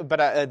 anyways,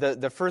 but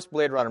the first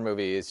Blade Runner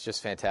movie is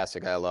just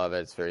fantastic. I love it.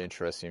 It's very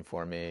interesting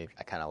for me.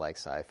 I kind of like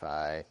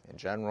sci-fi in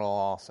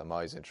general, so I'm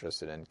always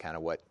interested in kind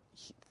of what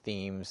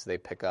themes they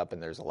pick up,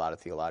 and there's a lot of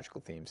theological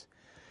themes.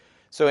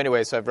 So,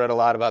 anyways, I've read a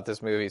lot about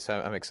this movie, so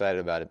I'm excited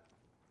about it.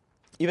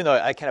 Even though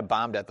I kind of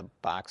bombed at the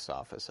box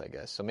office, I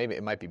guess, so maybe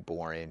it might be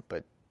boring,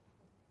 but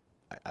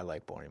I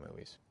like boring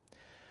movies.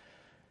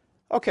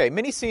 Okay,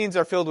 many scenes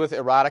are filled with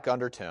erotic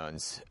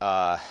undertones.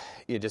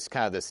 Just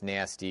kind of this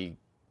nasty,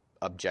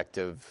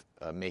 objective,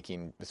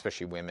 making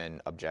especially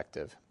women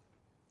objective.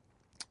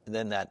 And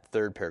then that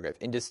third paragraph.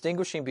 In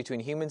distinguishing between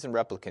humans and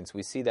replicants,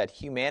 we see that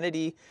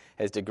humanity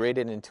has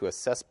degraded into a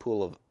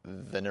cesspool of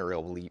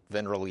venerabilis,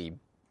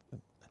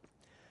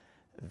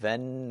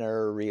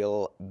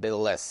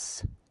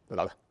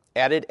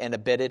 added and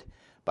abetted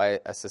by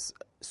a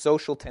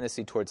social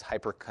tendency towards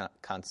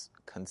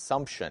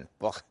hyper-consumption.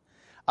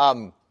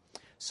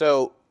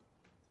 So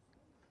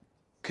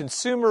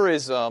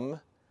consumerism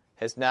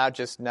has now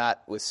just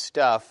not with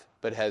stuff,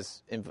 but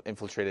has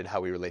infiltrated how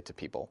we relate to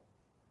people.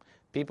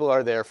 People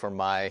are there for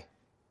my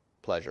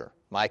pleasure,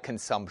 my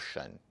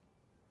consumption.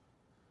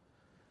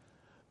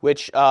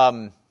 Which,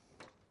 all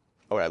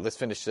right, let's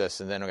finish this,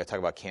 and then we're going to talk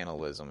about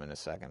cannibalism in a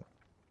second.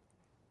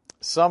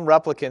 Some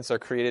replicants are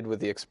created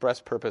with the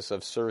express purpose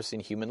of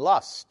servicing human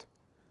lust.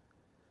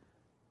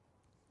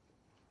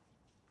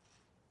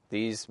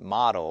 These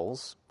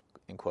models,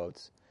 in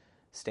quotes,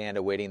 stand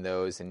awaiting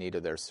those in need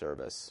of their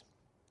service,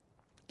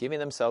 giving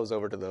themselves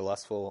over to their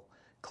lustful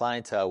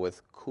clientele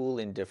with cool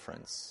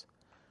indifference.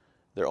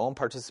 Their own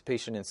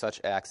participation in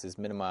such acts is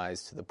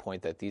minimized to the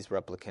point that these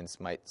replicants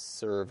might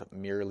serve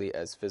merely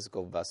as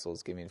physical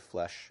vessels giving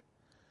flesh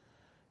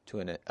to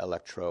an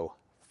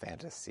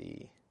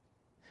electro-fantasy.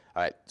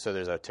 All right, so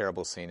there's a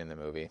terrible scene in the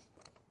movie.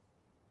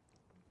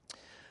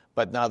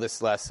 But now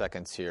this last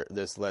sentence here,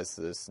 this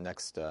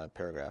next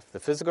paragraph. The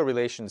physical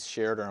relations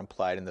shared or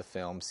implied in the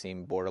film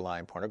seem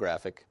borderline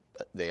pornographic.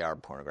 They are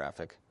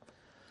pornographic.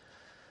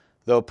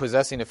 Though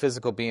possessing a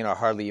physical being are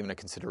hardly even a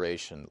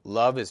consideration.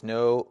 Love is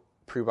no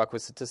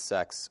prerequisite to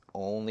sex.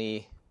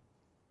 Only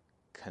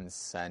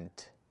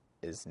consent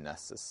is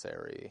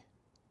necessary.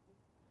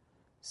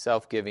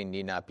 Self-giving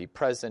need not be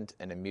present,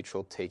 and a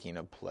mutual taking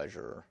of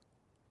pleasure.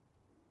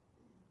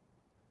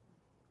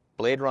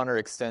 Blade Runner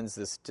extends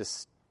this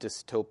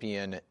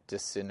dystopian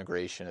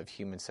disintegration of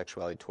human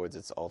sexuality towards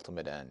its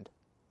ultimate end,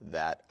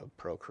 that of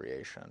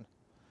procreation.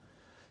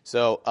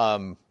 So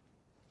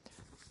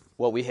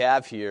what we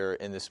have here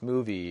in this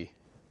movie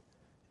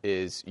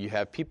is you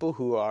have people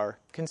who are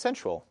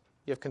consensual.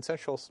 You have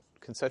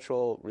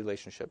consensual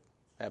relationship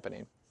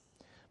happening.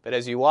 But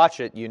as you watch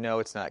it, you know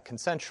it's not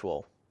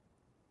consensual.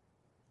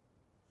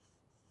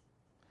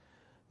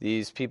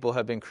 These people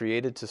have been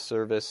created to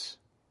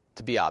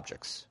be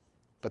objects,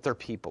 but they're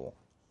people.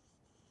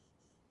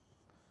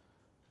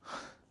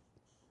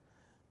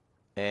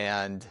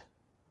 And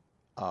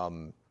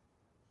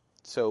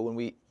so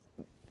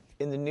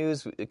in the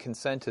news,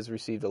 consent has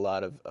received a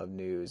lot of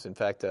news. In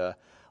fact,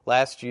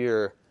 last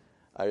year,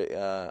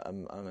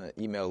 I'm on an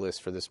email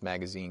list for this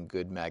magazine,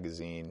 Good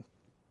Magazine,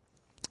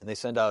 and they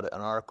sent out an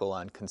article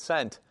on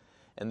consent,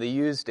 and they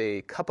used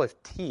a cup of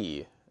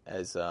tea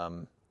as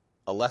a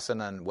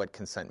lesson on what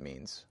consent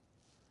means.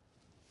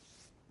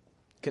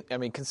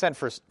 consent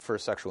for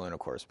sexual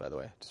intercourse, by the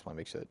way. Just want to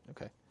make sure that,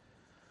 okay.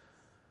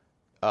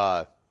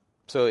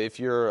 So if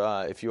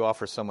you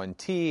offer someone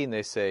tea and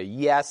they say,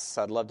 yes,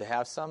 I'd love to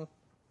have some,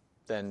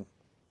 then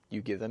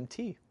you give them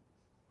tea.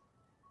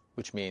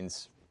 Which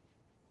means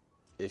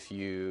if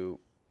you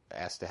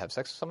ask to have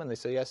sex with someone, they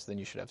say yes, then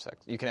you should have sex.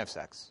 You can have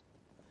sex.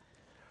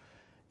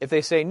 If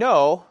they say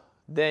no,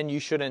 then you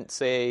shouldn't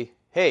say,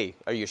 hey,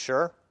 are you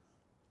sure?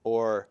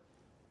 Or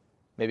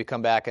maybe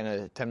come back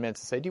in 10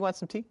 minutes and say, do you want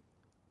some tea?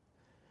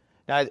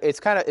 Now, it's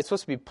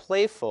supposed to be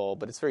playful,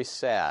 but it's very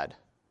sad.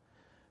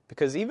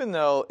 Because even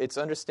though it's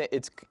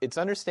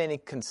understanding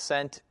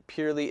consent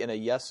purely in a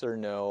yes or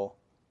no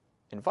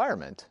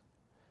environment,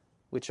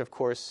 which, of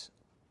course,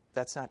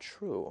 that's not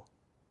true.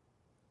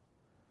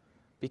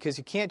 Because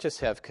you can't just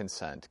have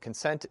consent.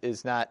 Consent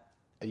is not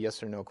a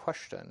yes or no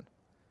question,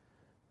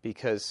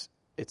 because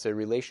it's a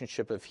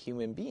relationship of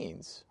human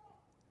beings.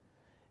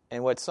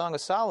 And what Song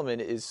of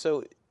Solomon is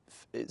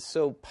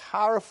so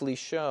powerfully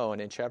shown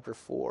in chapter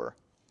 4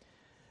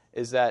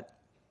 is that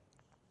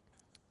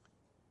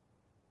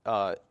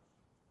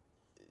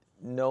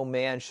no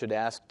man should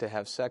ask to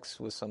have sex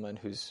with someone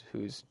who's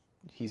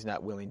he's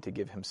not willing to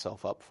give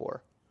himself up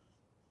for.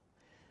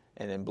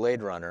 And in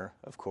Blade Runner,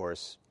 of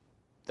course,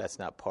 that's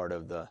not part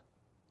of the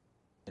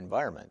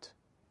environment.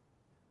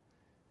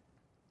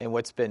 And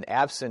what's been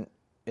absent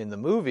in the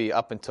movie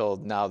up until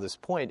now this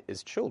point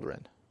is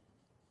children.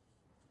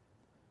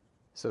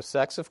 So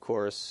sex, of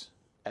course,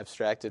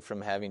 abstracted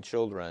from having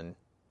children,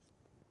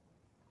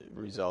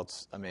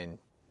 results,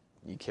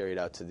 you carry it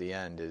out to the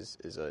end, is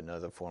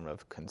another form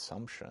of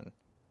consumption,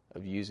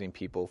 of using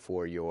people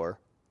for your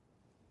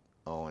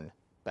own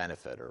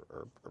benefit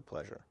or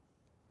pleasure.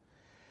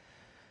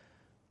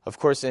 Of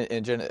course,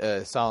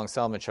 in Song of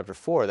Solomon chapter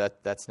 4,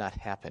 that's not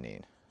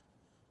happening.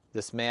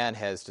 This man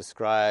has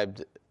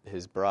described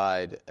his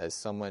bride as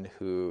someone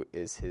who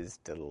is his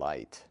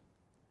delight,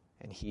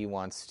 and he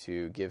wants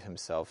to give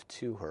himself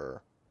to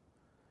her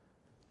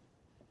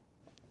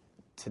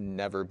to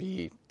never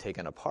be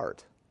taken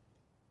apart,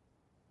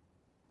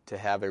 to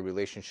have a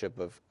relationship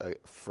of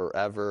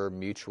forever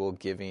mutual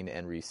giving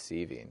and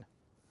receiving.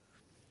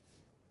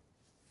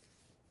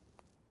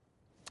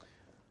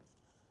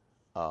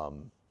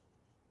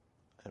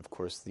 And of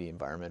course, the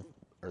environment,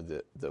 or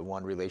the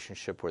one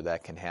relationship where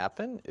that can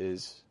happen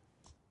is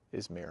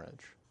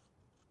marriage.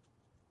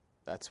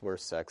 That's where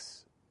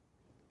sex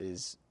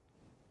is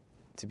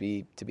to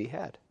be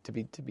had, to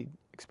be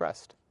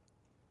expressed.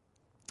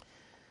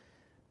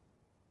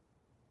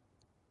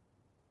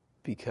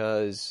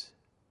 Because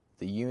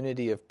the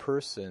unity of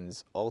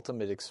persons'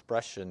 ultimate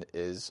expression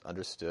is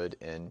understood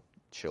in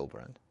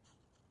children.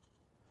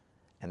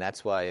 And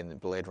that's why in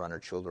Blade Runner,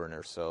 children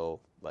are so,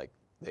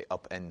 they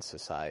upend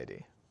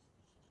society,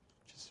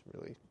 which is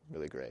really,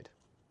 really great.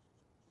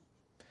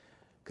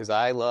 Because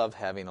I love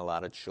having a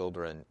lot of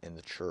children in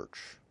the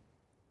church.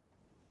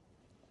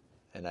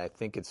 And I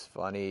think it's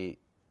funny,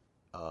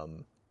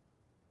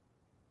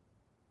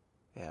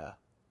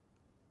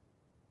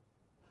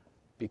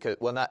 because,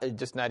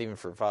 not even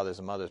for fathers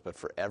and mothers, but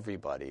for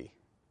everybody,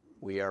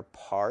 we are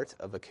part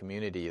of a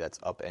community that's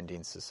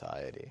upending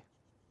society.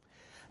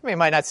 It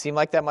might not seem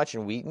like that much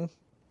in Wheaton,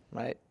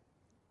 right?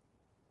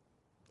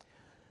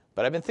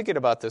 But I've been thinking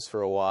about this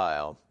for a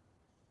while.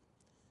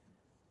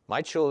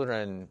 My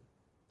children,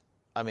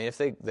 if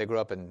they grow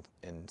up and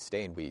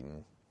stay in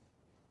Wheaton,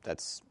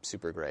 that's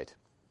super great.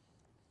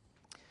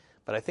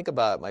 But I think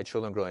about my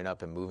children growing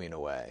up and moving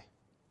away.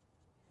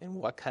 And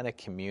what kind of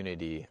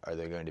community are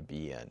they going to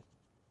be in?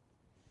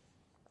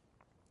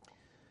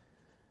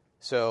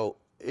 So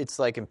it's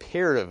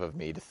imperative of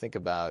me to think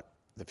about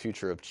the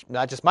future of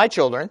not just my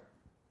children,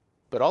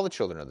 but all the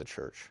children of the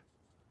church.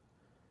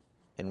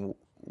 And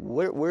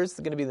where's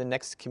going to be the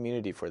next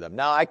community for them?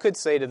 Now, I could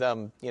say to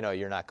them,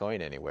 you're not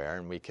going anywhere,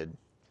 and we could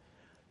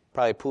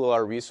probably pool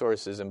our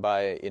resources and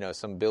buy,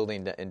 some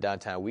building in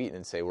downtown Wheaton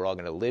and say we're all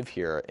going to live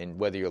here, and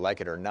whether you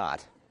like it or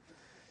not.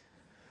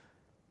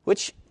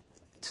 Which,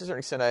 to a certain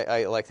extent,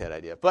 I like that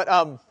idea. But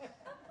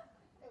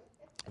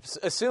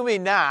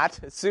assuming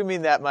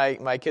that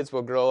my kids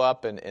will grow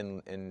up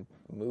and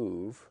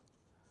move,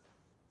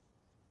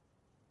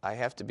 I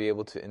have to be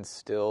able to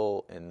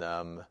instill in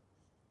them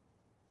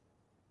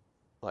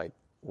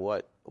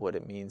what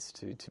it means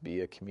to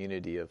be a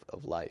community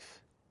of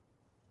life.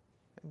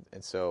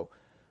 And so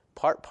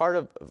part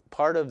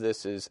of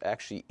this is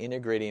actually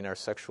integrating our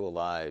sexual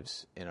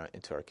lives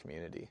into our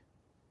community.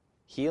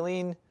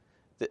 Healing,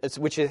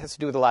 which has to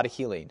do with a lot of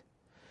healing.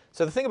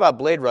 So the thing about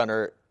Blade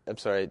Runner, I'm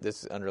sorry,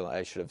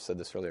 I should have said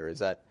this earlier, is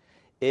that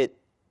it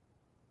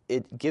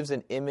gives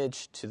an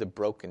image to the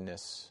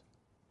brokenness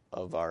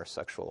of our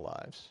sexual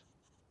lives.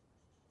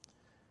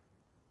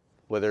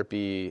 Whether it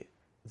be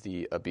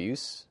the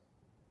abuse,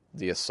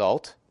 the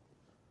assault,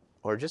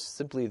 or just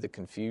simply the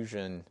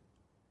confusion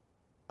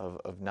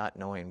of not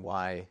knowing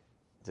why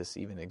this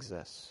even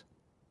exists.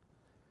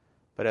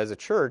 But as a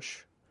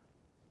church,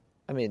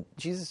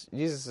 Jesus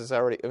is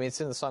already, it's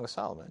in the Song of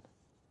Solomon.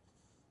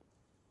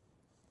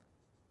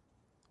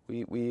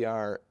 We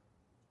are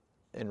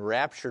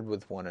enraptured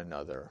with one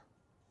another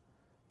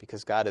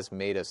because God has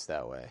made us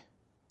that way.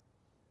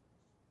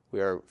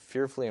 We are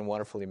fearfully and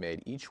wonderfully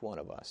made, each one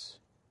of us.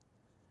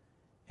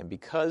 And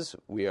because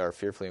we are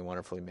fearfully and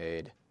wonderfully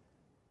made,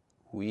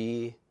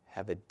 we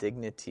have a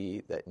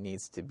dignity that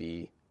needs to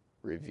be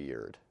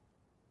revered.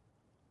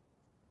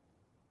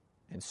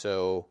 And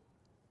so,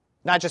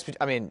 not just,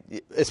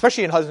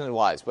 especially in husbands and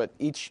wives, but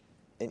in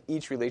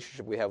each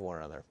relationship we have with one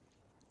another.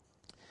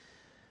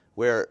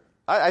 Where,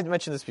 I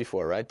mentioned this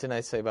before, right? Didn't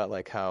I say about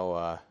like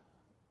how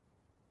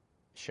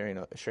sharing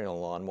a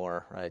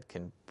lawnmower, right,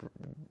 can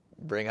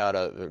bring out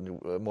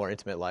a more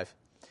intimate life?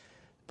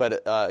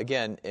 But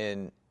again,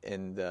 in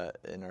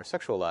our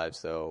sexual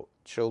lives, though,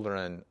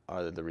 children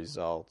are the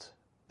result.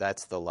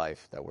 That's the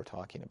life that we're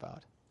talking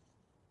about.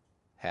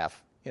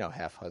 Half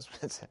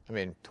husbands.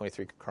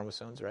 23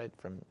 chromosomes, right,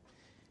 from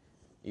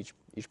each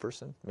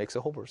person makes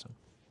a whole person.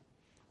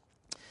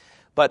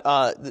 But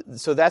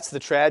so that's the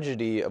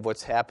tragedy of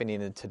what's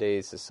happening in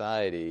today's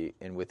society,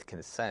 and with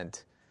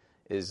consent,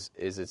 is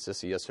it's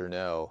just a yes or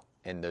no,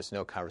 and there's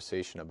no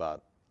conversation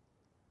about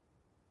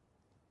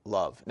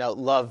love. Now,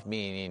 love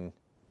meaning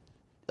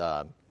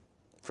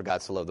for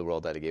God so loved the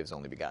world that he gave his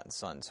only begotten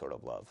Son sort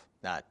of love,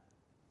 not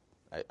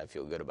I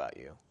feel good about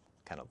you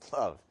kind of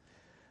love,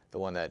 the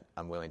one that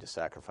I'm willing to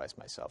sacrifice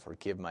myself or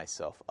give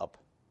myself up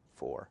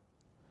for.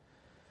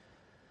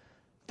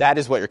 That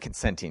is what you're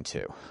consenting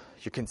to.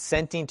 You're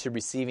consenting to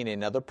receiving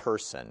another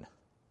person,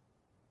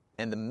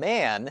 and the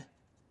man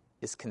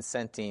is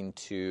consenting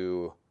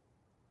to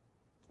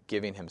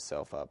giving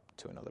himself up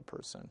to another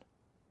person.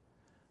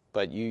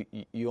 But you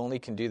only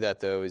can do that,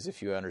 though, is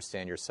if you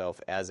understand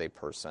yourself as a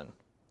person.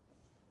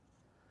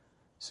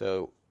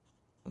 So,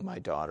 my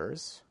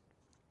daughters,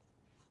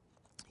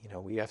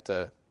 we have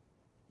to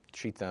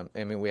treat them,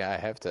 I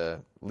have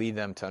to lead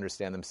them to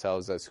understand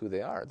themselves as who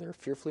they are. They're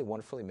fearfully,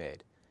 wonderfully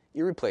made,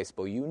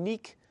 irreplaceable,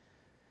 unique,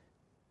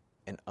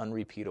 and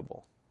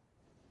unrepeatable.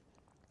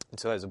 And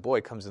so as a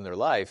boy comes in their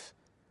life,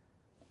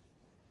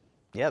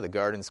 the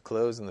garden's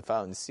closed and the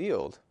fountain's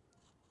sealed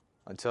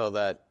until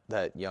that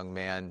young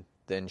man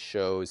then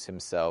shows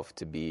himself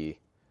to be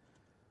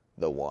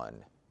the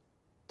one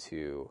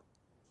to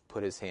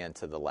put his hand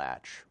to the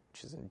latch,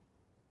 which is in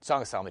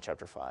Song of Solomon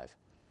chapter 5.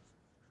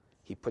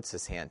 He puts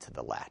his hand to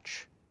the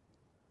latch.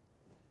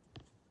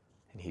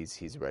 And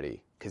he's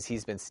ready, because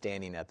he's been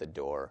standing at the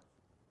door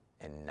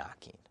and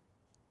knocking.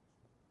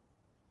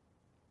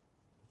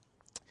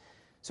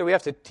 So we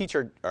have to teach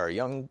our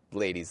young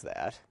ladies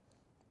that.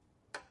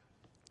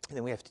 And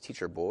then we have to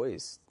teach our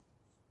boys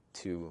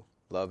to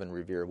love and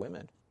revere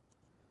women.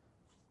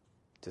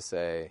 To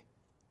say,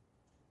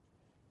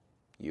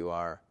 you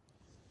are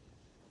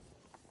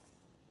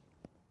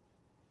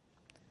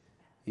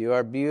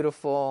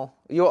beautiful.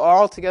 You are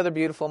altogether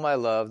beautiful, my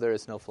love. There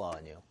is no flaw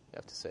in you. You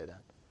have to say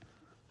that.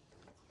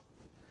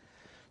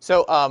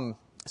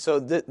 So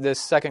this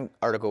second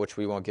article, which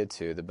we won't get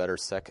to, The Better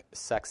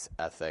Sex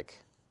Ethic,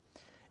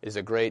 is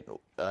a great,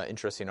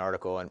 interesting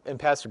article. And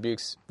Pastor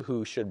Bukes,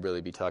 who should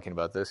really be talking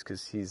about this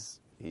because he's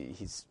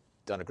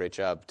done a great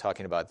job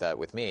talking about that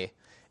with me,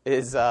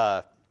 is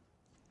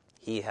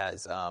he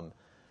has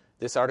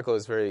this article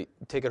is very,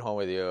 take it home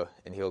with you,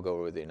 and he'll go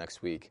over with you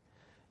next week,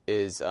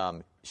 is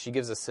she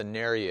gives a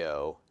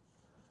scenario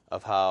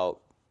of how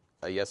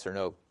a yes or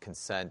no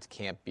consent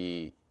can't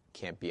be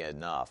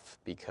enough,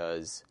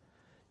 because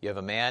you have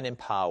a man in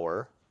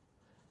power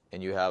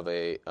and you have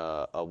a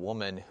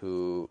woman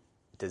who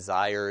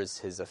desires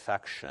his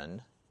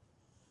affection,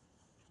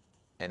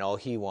 and all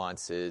he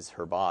wants is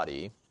her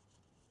body.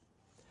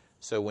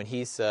 So when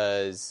he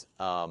says,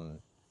 I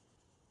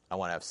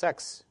want to have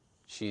sex,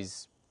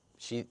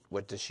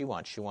 what does she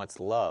want? She wants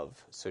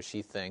love. So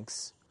she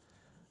thinks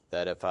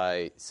that if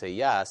I say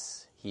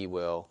yes, he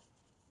will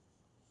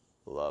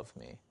love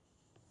me.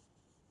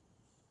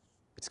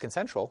 It's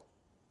consensual,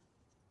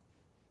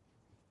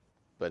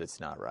 but it's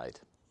not right.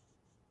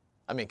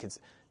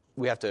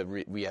 We have to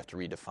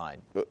redefine.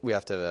 We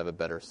have to have a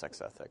better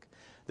sex ethic.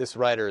 This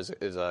writer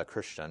is a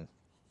Christian,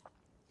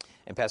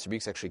 and Pastor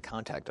Bukes actually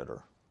contacted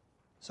her.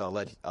 So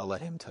I'll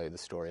let him tell you the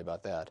story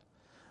about that,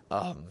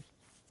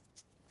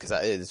 because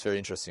it's very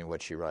interesting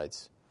what she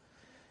writes.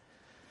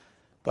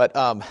 But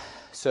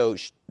so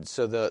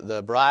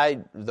the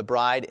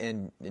bride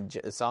in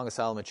Song of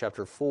Solomon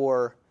chapter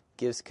 4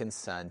 gives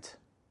consent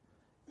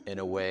in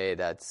a way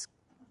that's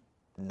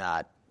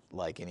not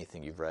like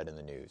anything you've read in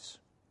the news.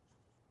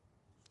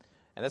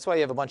 And that's why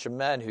you have a bunch of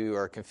men who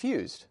are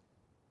confused.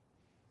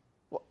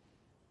 Well,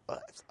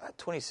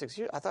 26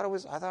 years, I thought it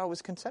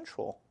was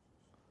consensual.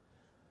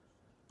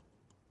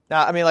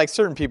 Now, like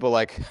certain people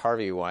like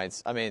Harvey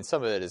Weinstein,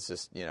 some of it is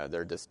just,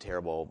 they're just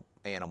terrible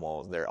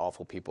animals, they're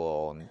awful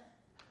people.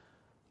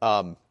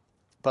 And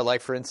but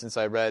like, for instance,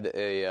 I read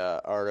a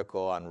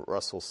article on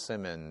Russell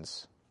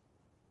Simmons,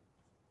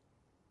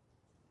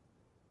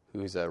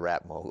 who's a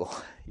rap mogul.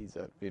 He's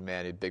a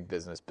big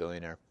business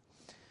billionaire.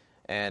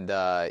 And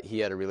he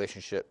had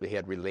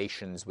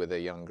relations with a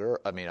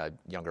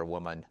younger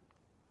woman.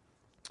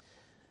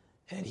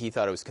 And he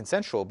thought it was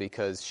consensual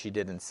because she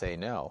didn't say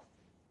no.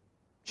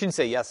 She didn't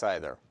say yes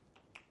either,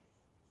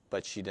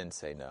 but she didn't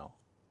say no.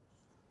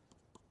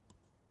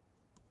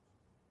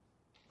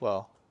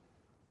 Well,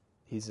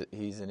 he's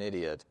an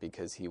idiot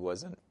because he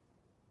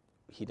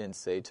didn't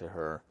say to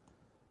her,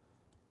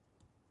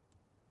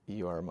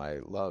 "You are my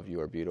love,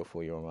 you are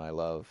beautiful, you are my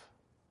love,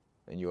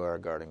 and you are a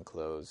garden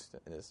closed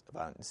and is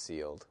about and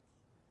sealed,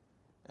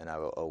 and I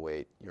will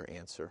await your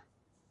answer."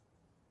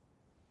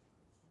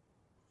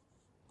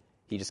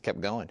 He just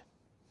kept going.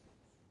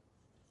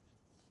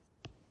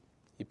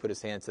 He put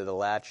his hand to the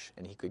latch,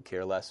 and he could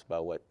care less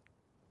about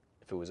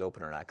if it was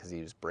open or not, because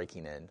he was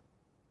breaking in,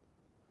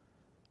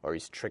 or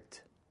he's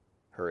tricked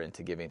her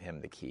into giving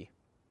him the key.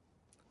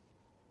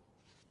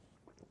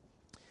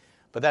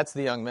 But that's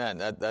the young men.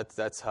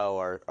 That's how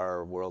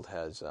our world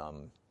has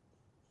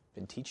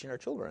been teaching our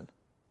children.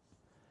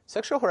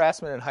 Sexual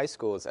harassment in high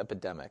school is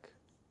epidemic,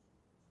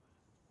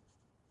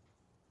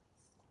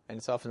 and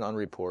it's often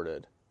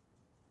unreported.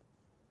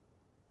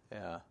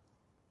 Yeah,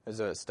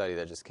 there's a study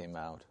that just came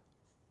out.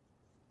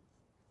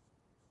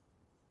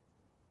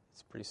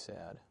 It's pretty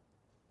sad.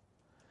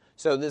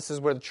 So this is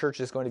where the church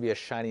is going to be a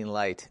shining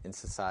light in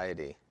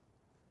society.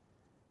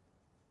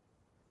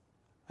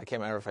 I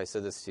can't remember if I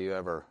said this to you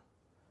ever,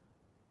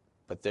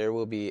 but there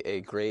will be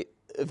a great...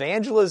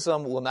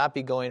 Evangelism will not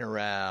be going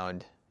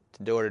around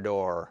door to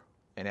door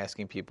and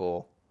asking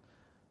people,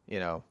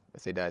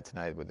 if they died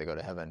tonight, would they go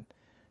to heaven?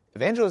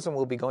 Evangelism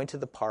will be going to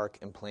the park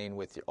and playing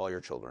with all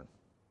your children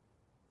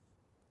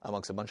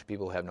amongst a bunch of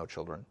people who have no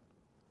children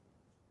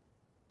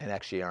and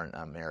actually aren't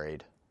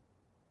married.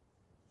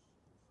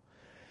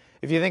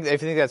 If you think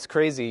that's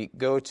crazy,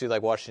 go to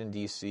like Washington,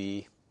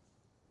 D.C.,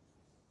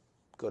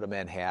 go to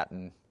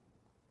Manhattan.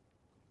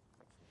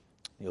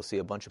 You'll see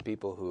a bunch of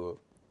people who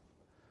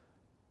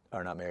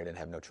are not married and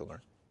have no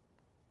children,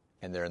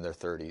 and they're in their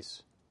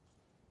 30s,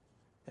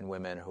 and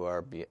women who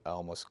are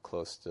almost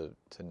close to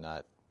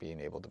not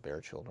being able to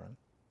bear children,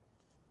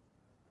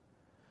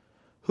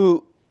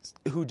 who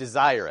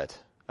desire it.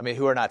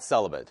 Who are not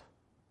celibate.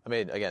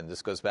 Again,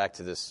 this goes back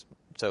to this.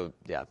 So,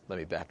 yeah, let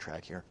me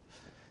backtrack here.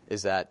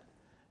 Is that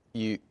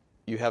you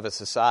have a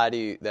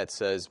society that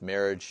says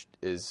marriage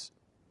is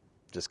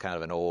just kind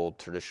of an old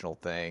traditional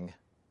thing.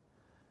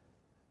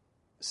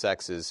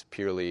 Sex is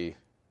purely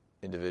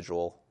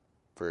individual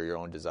for your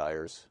own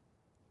desires.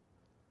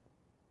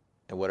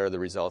 And what are the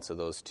results of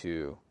those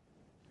two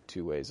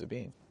ways of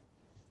being?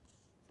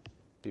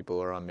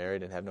 People are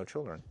unmarried and have no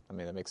children.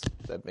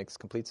 That makes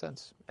complete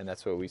sense. And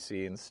that's what we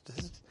see in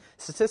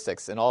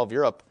statistics. In all of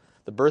Europe,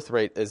 the birth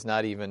rate is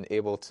not even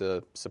able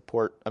to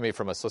support,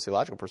 from a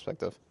sociological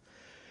perspective.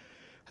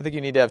 I think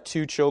you need to have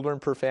 2 children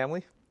per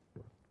family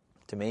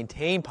to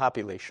maintain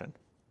population.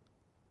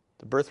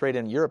 The birth rate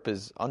in Europe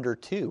is under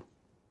 2.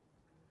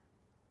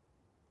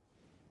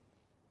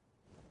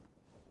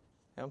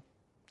 Yeah. All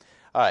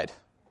right.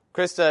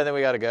 Krista, and then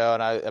we got to go,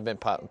 and I've been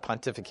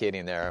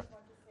pontificating there.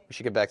 We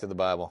should get back to the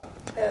Bible.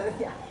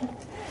 Yeah.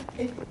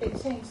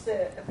 It changed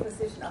the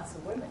position of the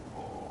women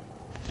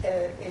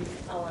in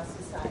our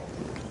society.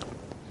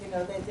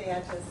 That they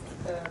are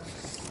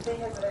just, they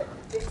have a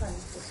different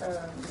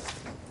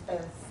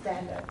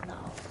standard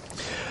now.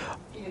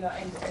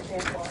 And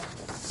therefore, it's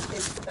what we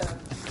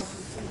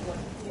see, what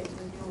we hear in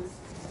the news,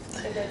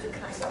 that's a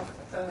kind of,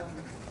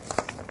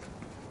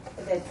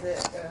 that the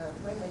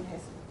women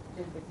has a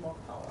little bit more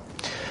power.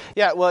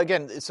 Yeah, well,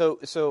 again, so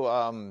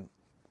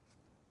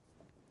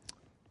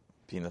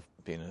being a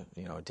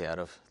dad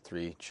of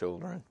 3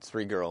 children,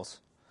 3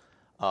 girls,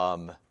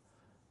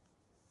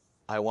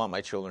 I want my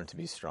children to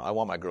be strong. I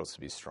want my girls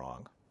to be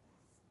strong.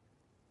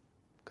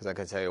 Because I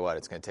can tell you what,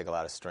 it's going to take a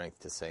lot of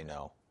strength to say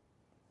no,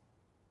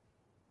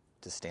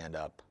 to stand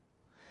up.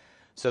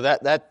 So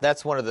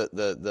that's one of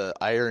the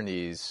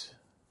ironies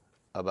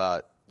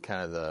about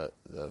kind of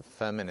the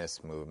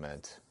feminist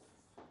movement.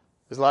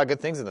 There's a lot of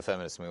good things in the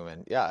feminist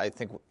movement. Yeah, I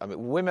think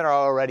women are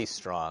already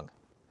strong.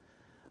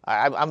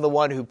 I'm the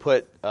one who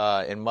put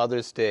in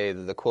Mother's Day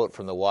the quote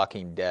from The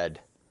Walking Dead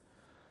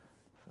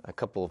a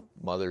couple of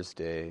Mother's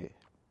Day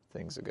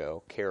things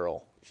ago.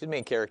 Carol, she's the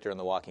main character in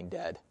The Walking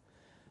Dead,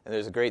 and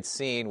there's a great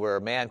scene where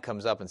a man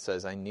comes up and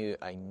says, "I knew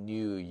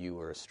you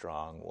were a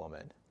strong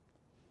woman."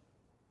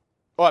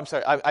 Oh, I'm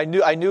sorry. I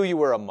knew you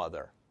were a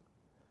mother.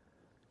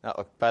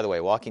 Now, by the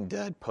way, Walking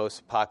Dead,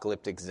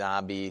 post-apocalyptic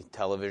zombie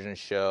television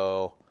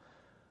show.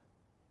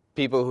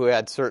 People who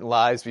had certain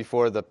lives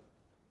before the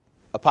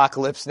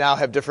apocalypse now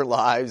have different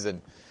lives,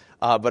 and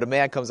but a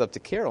man comes up to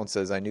Carol and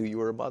says, "I knew you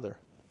were a mother.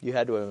 You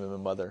had to have been a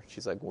mother."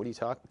 She's like, "What are you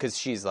talking?" Because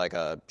she's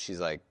a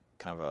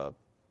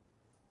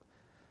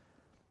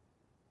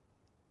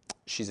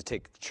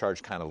take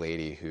charge kind of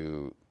lady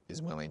who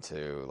is willing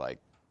to like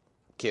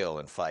kill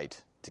and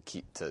fight to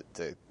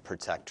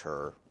protect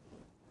her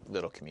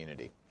little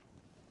community.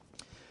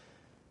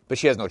 But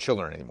she has no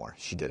children anymore.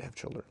 She did have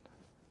children,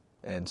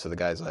 and so the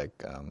guy's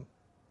like,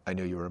 "I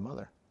knew you were a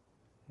mother."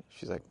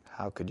 She's like,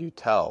 "How could you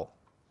tell?"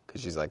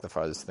 Because she's like the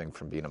farthest thing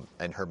from being,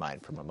 in her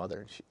mind, from a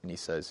mother. And he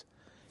says,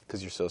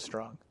 "Because you're so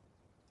strong.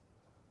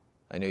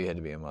 I knew you had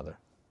to be a mother."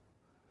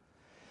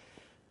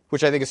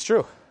 Which I think is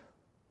true.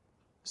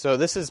 So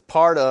this is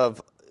part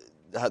of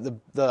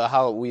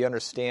how we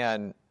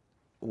understand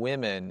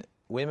women.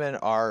 Women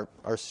are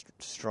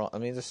strong. I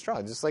mean, they're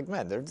strong, just like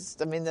men. They're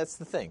just. I mean, that's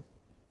the thing.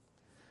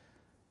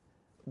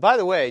 By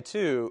the way,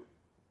 too,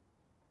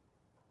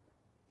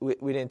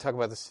 we didn't talk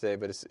about this today,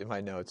 but it's in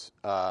my notes.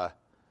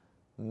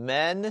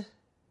 Men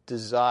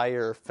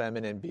desire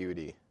feminine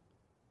beauty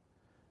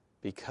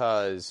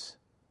because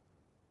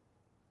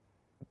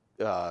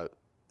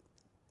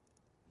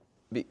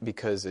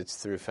it's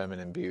through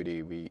feminine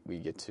beauty we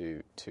get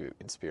to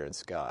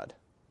experience God.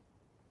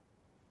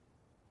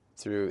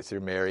 Through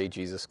Mary,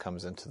 Jesus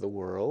comes into the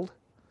world.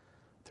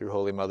 Through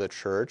Holy Mother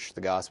Church,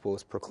 the gospel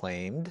is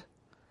proclaimed.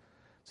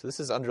 So this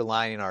is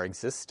underlining our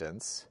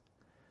existence.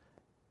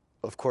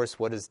 Of course,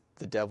 what does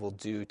the devil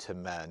do to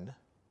men?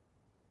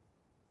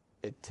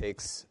 It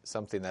takes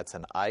something that's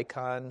an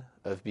icon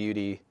of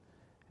beauty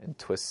and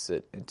twists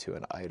it into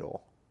an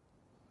idol.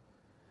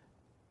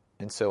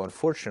 And so,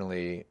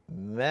 unfortunately,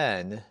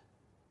 men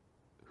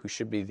who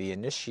should be the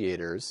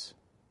initiators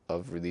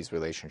of these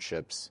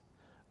relationships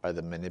are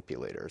the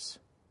manipulators.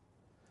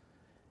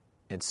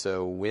 And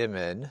so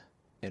women,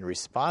 in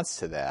response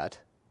to that,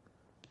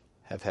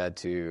 have had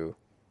to,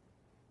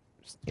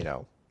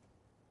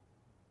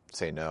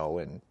 say no,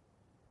 and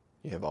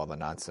you have all the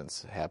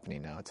nonsense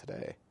happening now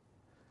today.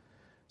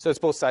 So it's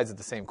both sides of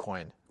the same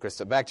coin.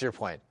 Krista, back to your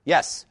point.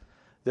 Yes,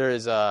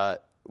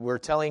 we're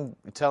telling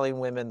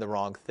women the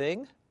wrong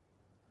thing,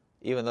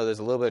 even though there's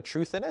a little bit of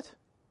truth in it,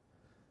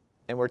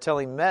 and we're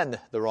telling men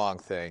the wrong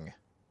thing.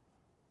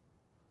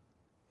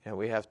 And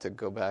we have to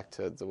go back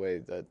to the way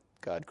that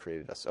God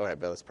created us. All right,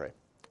 but let's pray.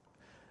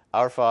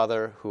 Our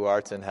Father, who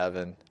art in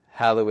heaven,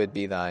 hallowed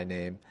be thy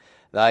name.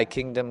 Thy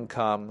kingdom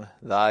come,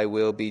 thy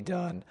will be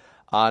done,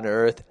 on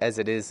earth as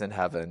it is in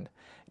heaven.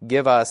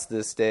 Give us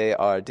this day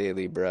our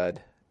daily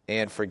bread,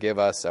 and forgive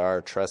us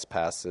our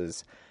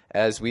trespasses,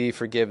 as we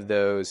forgive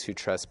those who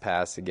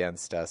trespass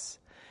against us.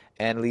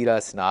 And lead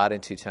us not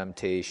into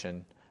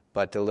temptation,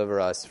 but deliver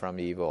us from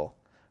evil.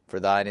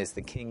 For thine is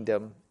the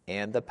kingdom,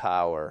 and the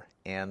power,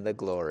 and the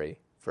glory,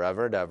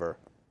 forever and ever.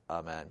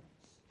 Amen.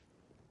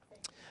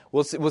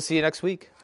 We'll see you next week.